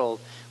this world,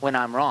 when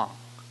I'm wrong.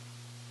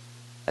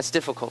 That's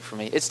difficult for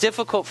me. It's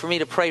difficult for me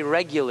to pray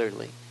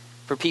regularly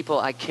for people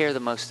I care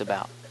the most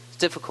about. It's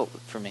difficult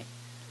for me.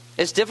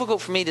 It's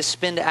difficult for me to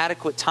spend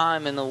adequate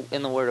time in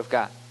the Word of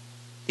God.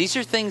 These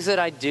are things that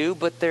I do,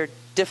 but they're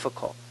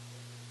difficult.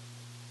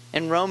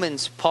 In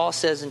Romans, Paul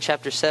says in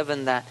chapter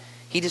 7 that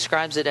he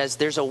describes it as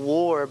there's a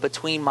war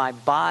between my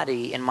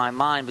body and my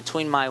mind,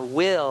 between my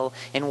will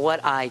and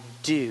what I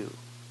do.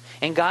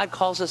 And God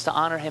calls us to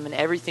honor Him in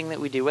everything that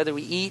we do. Whether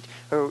we eat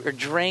or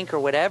drink or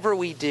whatever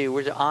we do,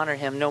 we're to honor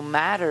Him no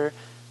matter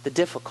the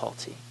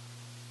difficulty.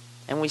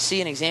 And we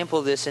see an example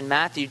of this in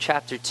Matthew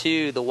chapter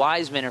 2. The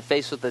wise men are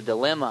faced with a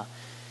dilemma.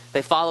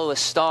 They follow a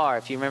star.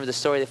 If you remember the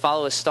story, they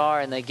follow a star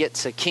and they get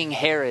to King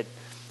Herod.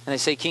 And they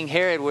say, "King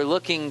Herod, we're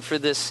looking for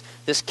this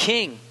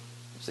king.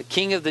 The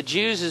king of the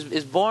Jews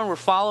is born. We're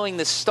following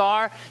the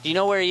star. Do you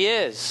know where he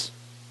is?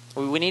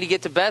 We need to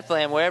get to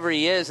Bethlehem, wherever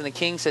he is." And the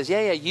king says,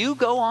 yeah, you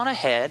go on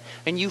ahead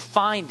and you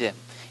find him.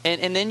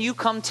 And then you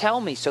come tell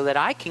me so that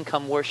I can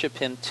come worship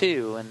him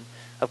too. And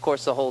of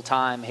course, the whole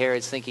time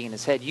Herod's thinking in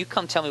his head, you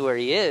come tell me where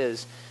he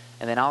is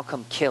and then I'll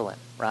come kill him,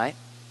 right?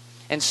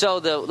 And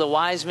so the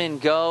wise men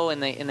go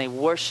and they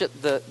worship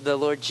the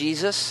Lord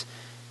Jesus.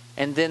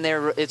 And then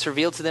it's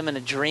revealed to them in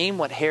a dream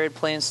what Herod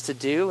plans to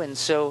do. And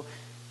so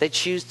they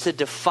choose to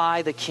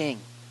defy the king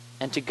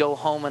and to go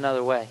home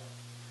another way.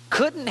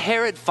 Couldn't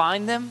Herod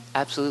find them?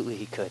 Absolutely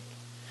he could.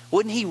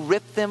 Wouldn't he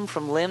rip them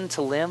from limb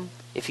to limb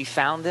if he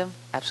found them?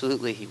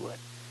 Absolutely he would.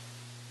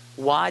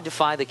 Why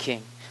defy the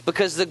king?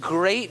 Because the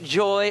great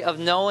joy of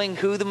knowing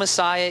who the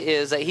Messiah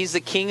is, that He's the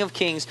King of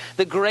Kings,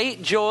 the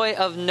great joy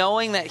of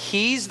knowing that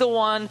He's the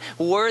one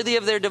worthy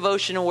of their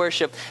devotion and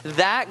worship,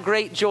 that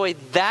great joy,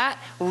 that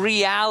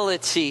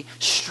reality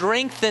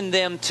strengthened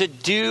them to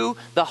do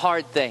the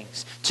hard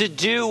things, to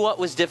do what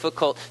was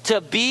difficult, to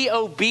be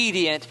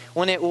obedient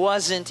when it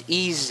wasn't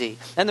easy.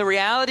 And the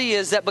reality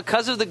is that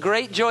because of the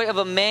great joy of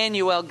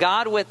Emmanuel,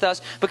 God with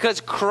us,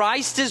 because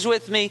Christ is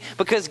with me,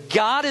 because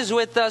God is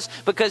with us,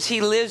 because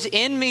He lives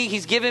in me,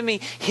 He's given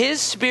me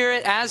His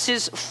Spirit as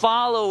His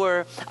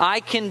follower, I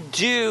can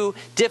do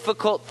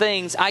difficult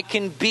things. I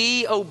can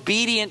be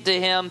obedient to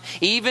Him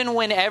even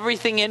when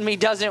everything in me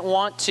doesn't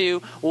want to.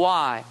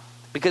 Why?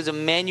 because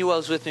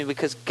Emmanuel's with me,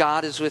 because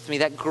God is with me,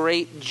 that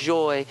great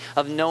joy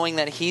of knowing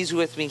that He's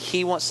with me,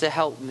 He wants to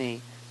help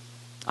me,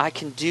 I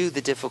can do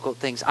the difficult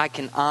things. I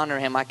can honor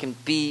Him. I can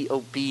be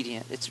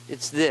obedient.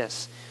 It's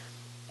this.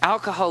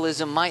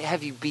 Alcoholism might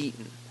have you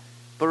beaten,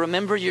 but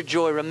remember your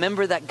joy.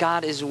 Remember that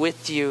God is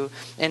with you,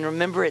 and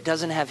remember it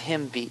doesn't have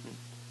Him beaten.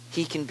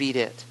 He can beat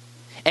it.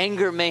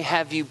 Anger may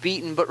have you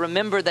beaten, but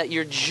remember that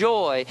your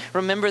joy,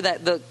 remember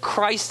that the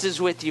Christ is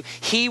with you.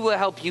 He will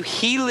help you.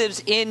 He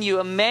lives in you.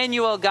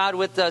 Emmanuel, God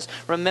with us.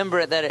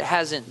 Remember that it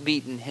hasn't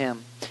beaten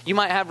Him. You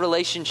might have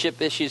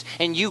relationship issues,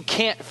 and you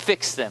can't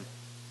fix them.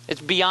 It's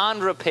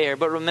beyond repair,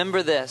 but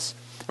remember this.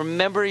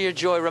 Remember your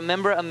joy.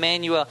 Remember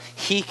Emmanuel.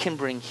 He can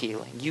bring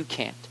healing. You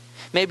can't.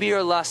 Maybe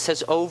your lust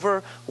has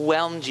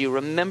overwhelmed you.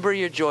 Remember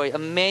your joy.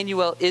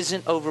 Emmanuel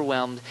isn't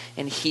overwhelmed,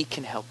 and He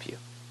can help you.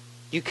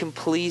 You can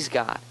please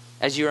God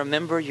as you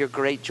remember your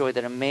great joy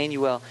that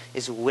Emmanuel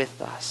is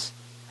with us.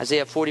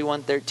 Isaiah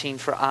 41:13,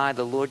 for I,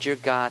 the Lord your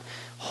God,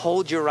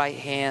 hold your right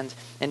hand,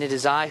 and it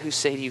is I who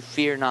say to you,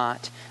 fear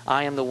not.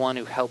 I am the one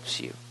who helps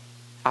you.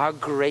 Our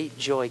great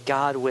joy,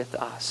 God with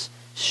us,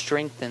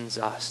 strengthens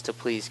us to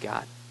please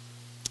God.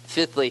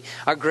 Fifthly,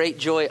 our great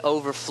joy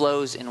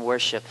overflows in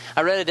worship.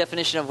 I read a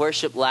definition of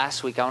worship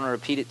last week. I want to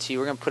repeat it to you.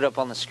 We're going to put it up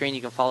on the screen.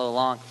 You can follow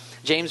along.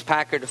 James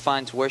Packer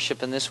defines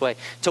worship in this way.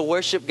 To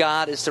worship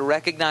God is to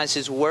recognize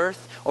His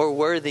worth or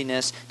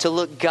worthiness, to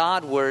look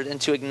Godward, and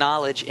to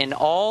acknowledge in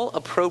all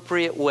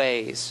appropriate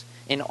ways,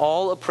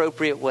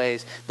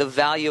 the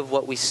value of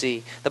what we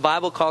see. The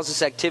Bible calls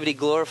this activity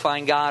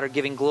glorifying God or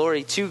giving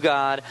glory to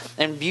God,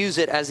 and views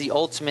it as the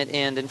ultimate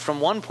end, and from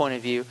one point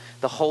of view,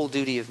 the whole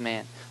duty of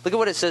man. Look at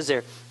what it says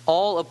there.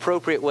 All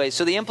appropriate ways.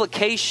 So the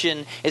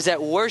implication is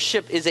that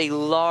worship is a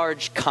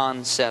large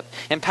concept.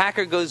 And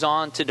Packer goes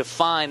on to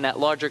define that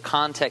larger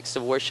context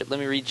of worship. Let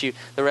me read you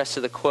the rest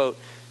of the quote.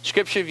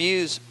 Scripture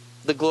views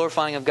the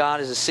glorifying of God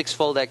is a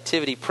sixfold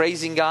activity: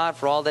 praising God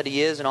for all that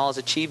He is and all His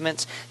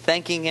achievements,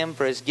 thanking Him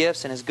for His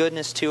gifts and His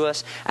goodness to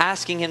us,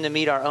 asking Him to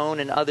meet our own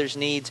and others'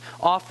 needs,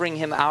 offering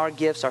Him our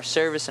gifts, our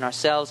service, and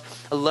ourselves,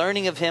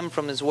 learning of Him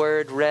from His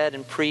word, read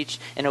and preached,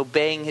 and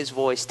obeying His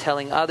voice,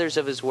 telling others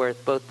of His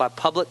worth, both by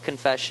public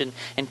confession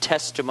and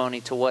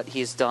testimony to what He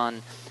has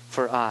done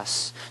for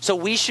us. So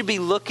we should be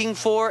looking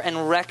for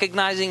and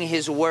recognizing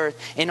His worth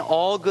in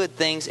all good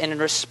things and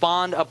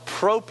respond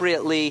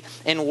appropriately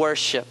in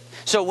worship.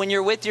 So when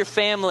you're with your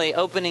family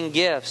opening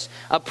gifts,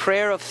 a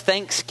prayer of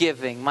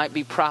thanksgiving might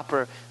be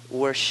proper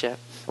worship.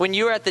 When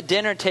you're at the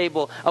dinner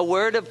table, a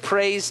word of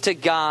praise to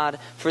God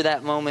for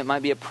that moment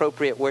might be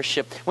appropriate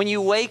worship. When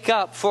you wake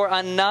up for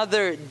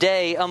another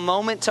day, a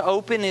moment to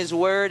open His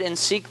Word and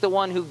seek the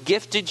one who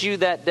gifted you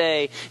that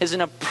day is an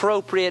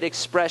appropriate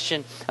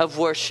expression of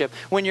worship.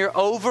 When you're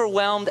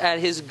overwhelmed at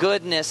His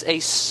goodness,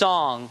 a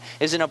song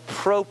is an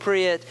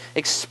appropriate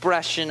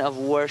expression of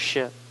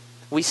worship.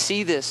 We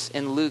see this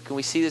in Luke, and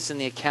we see this in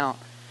the account.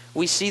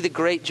 We see the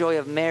great joy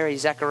of Mary,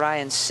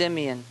 Zechariah, and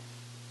Simeon.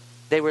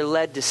 They were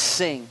led to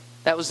sing.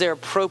 That was their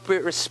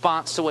appropriate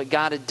response to what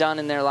God had done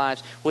in their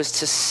lives, was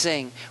to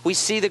sing. We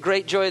see the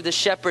great joy of the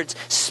shepherds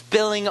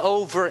spilling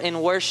over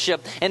in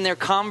worship. In their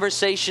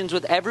conversations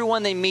with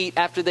everyone they meet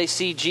after they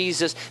see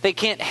Jesus, they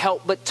can't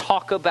help but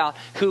talk about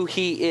who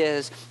He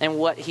is and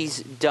what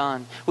He's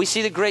done. We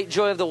see the great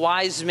joy of the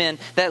wise men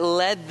that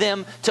led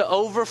them to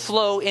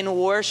overflow in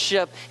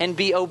worship and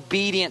be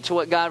obedient to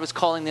what God was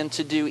calling them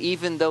to do,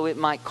 even though it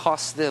might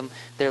cost them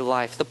their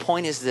life. The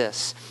point is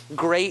this: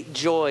 great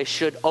joy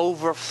should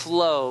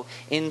overflow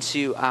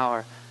into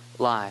our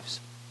lives.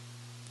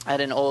 I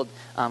had an old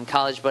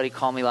college buddy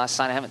call me last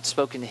night. I haven't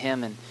spoken to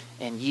him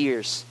in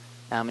years.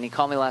 And he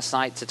called me last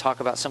night to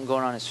talk about something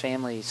going on in his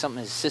family, something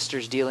his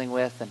sister's dealing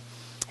with. And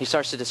he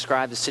starts to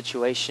describe the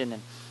situation.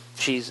 And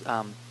she's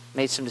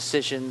made some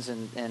decisions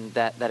and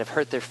that have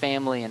hurt their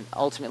family and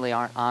ultimately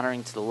aren't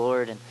honoring to the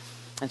Lord.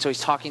 And so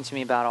he's talking to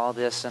me about all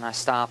this. And I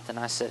stopped and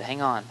I said,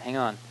 hang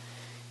on.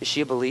 Is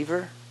she a believer?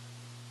 And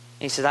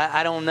he said,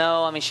 I don't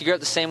know. I mean, she grew up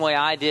the same way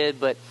I did,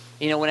 but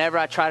whenever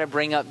I try to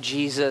bring up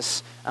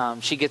Jesus,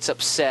 she gets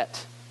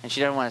upset and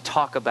she doesn't want to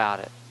talk about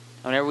it.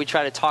 Whenever we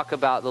try to talk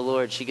about the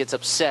Lord, she gets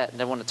upset and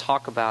doesn't want to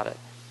talk about it.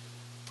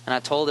 And I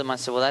told him, I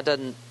said, well,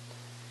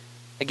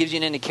 that gives you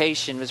an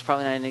indication, but it's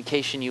probably not an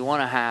indication you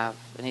want to have.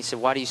 And he said,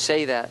 why do you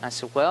say that? And I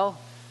said, well,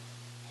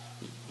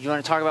 you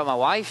want to talk about my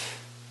wife?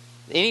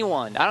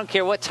 Anyone, I don't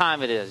care what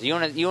time it is. You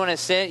want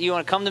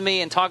to come to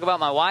me and talk about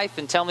my wife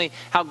and tell me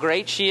how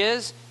great she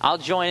is? I'll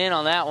join in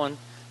on that one.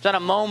 It's not a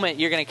moment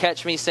you're going to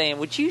catch me saying,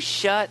 would you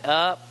shut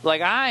up?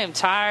 Like, I am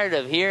tired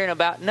of hearing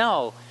about...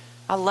 No,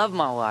 I love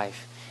my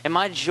wife. And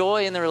my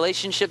joy in the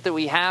relationship that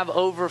we have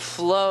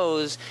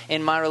overflows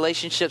in my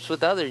relationships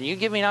with others. And you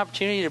give me an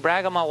opportunity to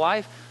brag on my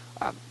wife,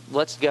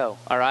 let's go,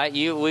 all right?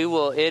 We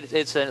will.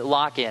 It's a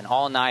lock-in,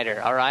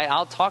 all-nighter, all right?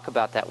 I'll talk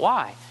about that.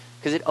 Why?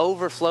 Because it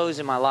overflows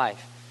in my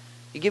life.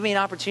 You give me an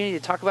opportunity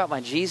to talk about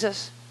my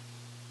Jesus,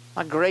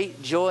 my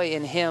great joy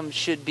in Him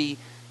should be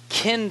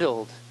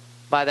kindled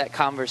by that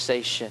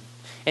conversation.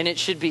 And it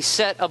should be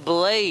set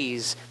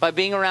ablaze by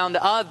being around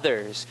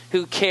others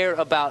who care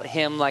about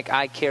Him like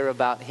I care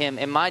about Him.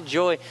 And my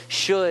joy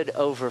should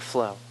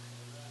overflow.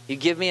 You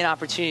give me an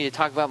opportunity to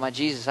talk about my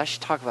Jesus, I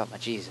should talk about my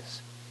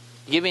Jesus.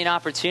 You give me an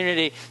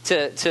opportunity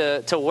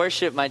to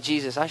worship my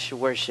Jesus, I should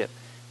worship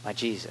my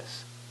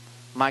Jesus.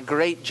 My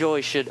great joy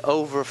should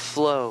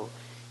overflow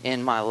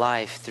in my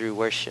life through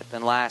worship.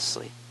 And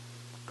lastly,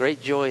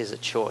 great joy is a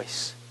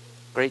choice.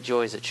 Great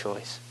joy is a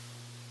choice.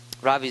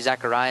 Ravi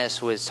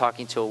Zacharias was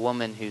talking to a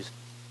woman whose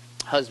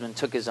husband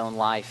took his own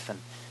life, and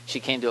she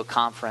came to a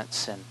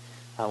conference and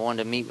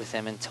wanted to meet with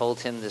him and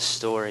told him this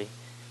story.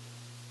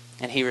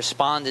 And he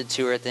responded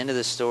to her at the end of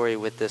the story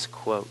with this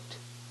quote: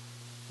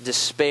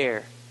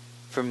 "Despair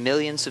for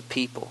millions of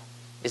people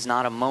is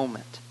not a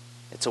moment,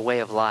 it's a way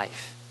of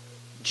life.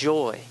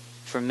 Joy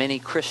for many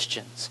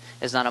Christians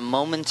is not a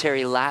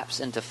momentary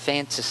lapse into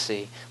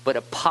fantasy, but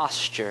a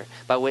posture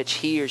by which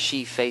he or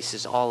she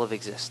faces all of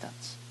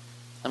existence."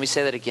 Let me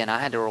say that again. I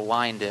had to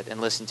rewind it and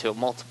listen to it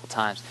multiple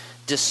times.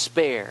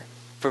 Despair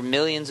for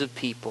millions of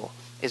people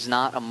is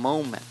not a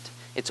moment,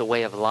 it's a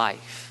way of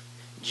life.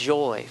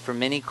 Joy for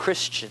many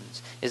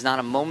Christians is not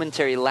a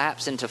momentary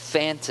lapse into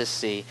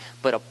fantasy,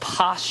 but a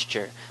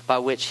posture by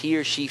which he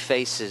or she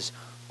faces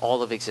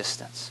all of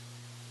existence.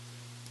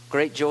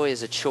 Great joy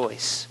is a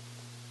choice.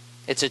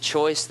 It's a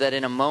choice that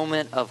in a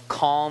moment of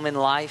calm in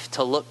life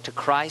to look to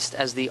Christ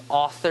as the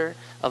author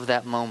of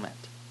that moment.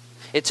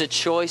 It's a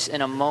choice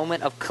in a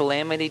moment of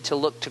calamity to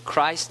look to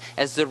Christ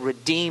as the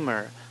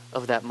Redeemer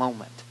of that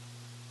moment.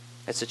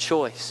 It's a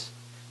choice.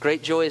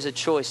 Great joy is a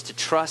choice to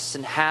trust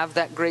and have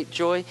that great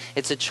joy.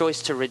 It's a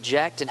choice to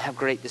reject and have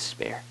great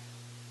despair.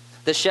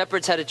 The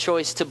shepherds had a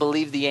choice to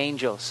believe the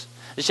angels.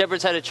 The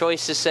shepherds had a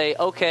choice to say,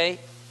 okay,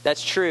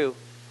 that's true.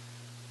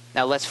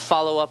 Now let's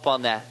follow up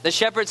on that. The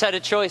shepherds had a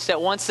choice that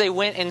once they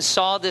went and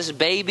saw this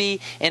baby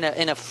in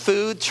a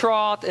food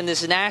trough in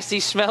this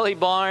nasty smelly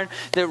barn,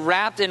 that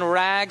wrapped in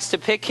rags, to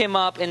pick him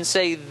up and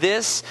say,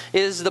 this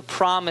is the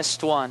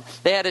promised one.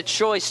 They had a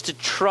choice to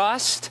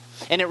trust,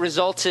 and it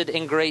resulted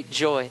in great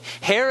joy.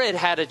 Herod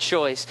had a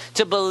choice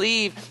to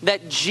believe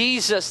that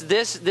Jesus,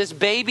 this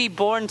baby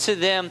born to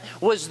them,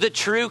 was the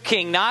true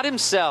king, not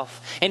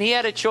himself. And he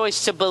had a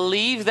choice to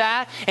believe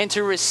that and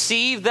to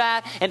receive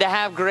that and to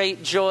have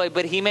great joy.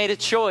 But he made a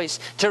choice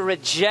to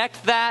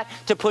reject that,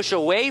 to push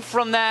away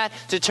from that,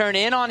 to turn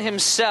in on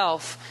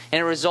himself, and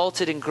it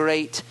resulted in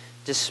great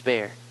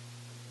despair.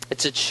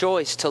 It's a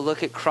choice to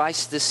look at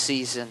Christ this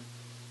season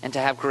and to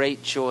have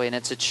great joy. And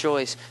it's a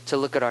choice to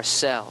look at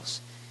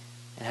ourselves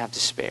and have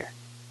despair.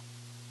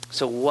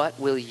 So what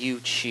will you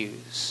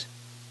choose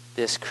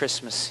this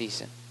Christmas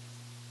season?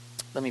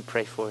 Let me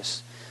pray for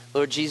us.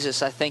 Lord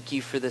Jesus, I thank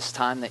you for this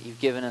time that you've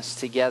given us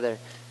together.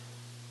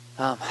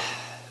 I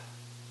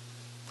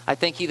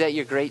thank you that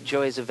your great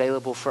joy is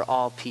available for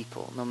all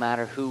people, no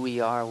matter who we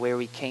are, where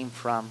we came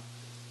from,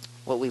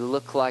 what we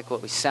look like,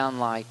 what we sound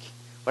like,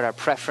 what our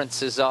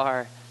preferences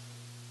are.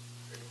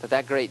 But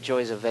that great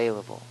joy is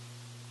available.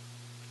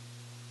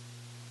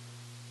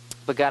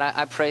 But God,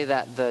 I pray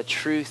that the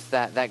truth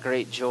that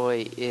great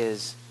joy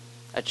is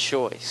a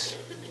choice.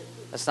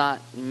 It's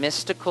not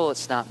mystical.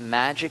 It's not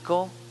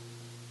magical.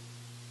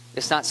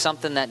 It's not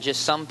something that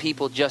just some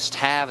people just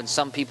have and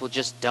some people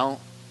just don't.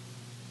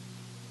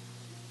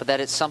 But that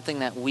it's something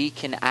that we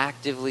can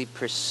actively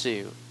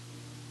pursue.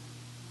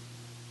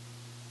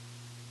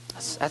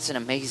 That's an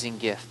amazing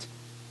gift.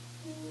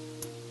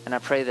 And I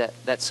pray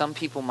that some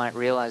people might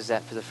realize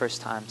that for the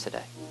first time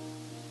today.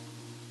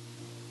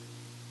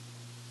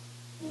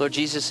 Lord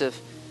Jesus,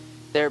 if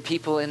there are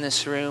people in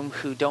this room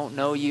who don't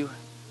know you,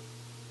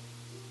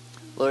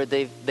 Lord,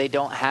 they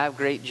don't have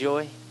great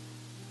joy,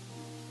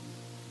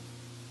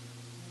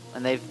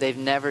 and they've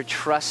never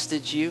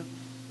trusted you.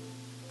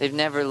 They've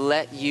never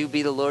let you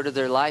be the Lord of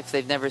their life.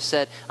 They've never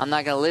said, I'm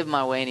not going to live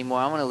my way anymore.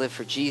 I want to live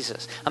for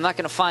Jesus. I'm not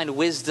going to find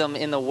wisdom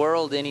in the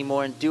world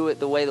anymore and do it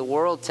the way the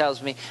world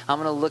tells me.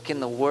 I'm going to look in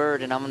the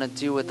Word and I'm going to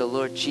do what the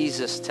Lord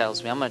Jesus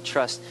tells me. I'm going to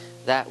trust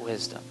that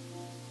wisdom.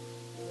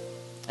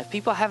 If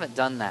people haven't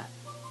done that,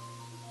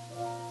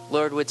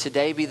 Lord, would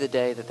today be the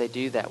day that they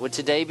do that? Would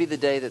today be the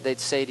day that they'd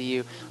say to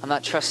you, I'm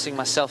not trusting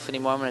myself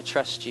anymore, I'm going to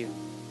trust you?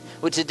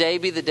 Would today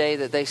be the day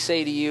that they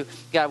say to you,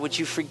 God, would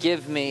you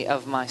forgive me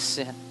of my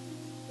sin?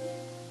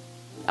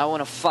 I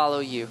want to follow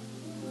you.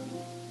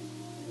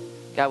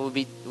 God,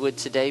 would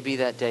today be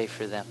that day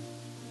for them?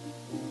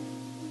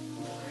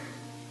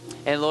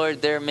 And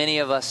Lord, there are many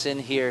of us in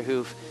here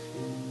who've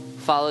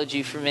followed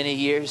you for many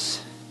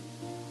years.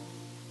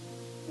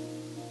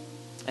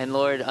 And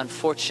Lord,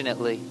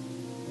 unfortunately,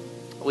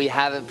 we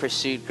haven't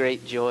pursued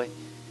great joy.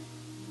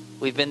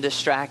 We've been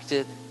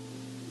distracted.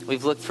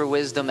 We've looked for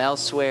wisdom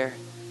elsewhere.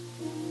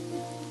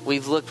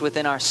 We've looked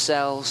within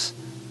ourselves.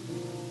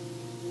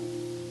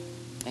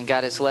 And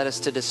God has led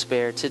us to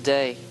despair.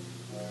 Today,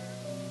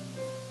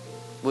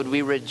 would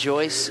we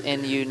rejoice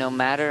in you no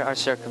matter our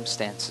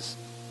circumstances?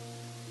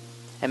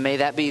 And may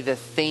that be the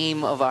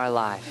theme of our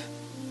life.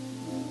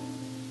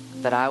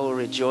 That I will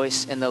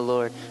rejoice in the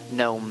Lord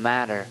no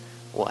matter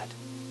what.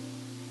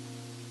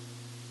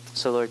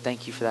 So Lord,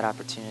 thank you for that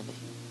opportunity.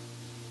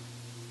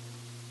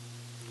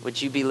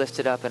 Would you be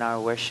lifted up in our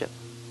worship?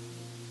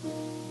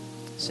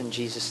 It's in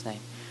Jesus' name.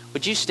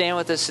 Would you stand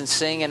with us and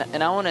sing?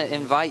 And I want to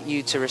invite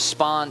you to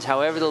respond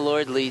however the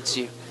Lord leads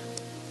you.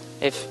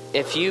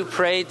 If you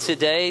prayed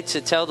today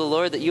to tell the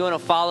Lord that you want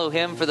to follow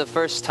Him for the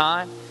first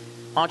time,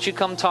 why don't you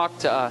come talk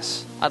to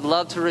us? I'd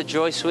love to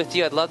rejoice with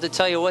you. I'd love to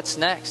tell you what's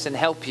next and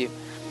help you.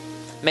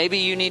 Maybe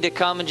you need to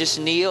come and just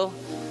kneel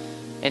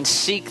and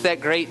seek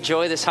that great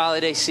joy this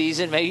holiday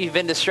season. Maybe you've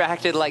been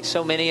distracted like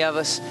so many of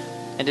us,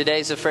 and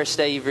today's the first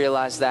day you've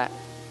realized that.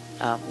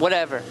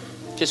 Whatever.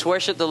 Just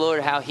worship the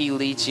Lord how He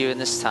leads you in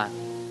this time.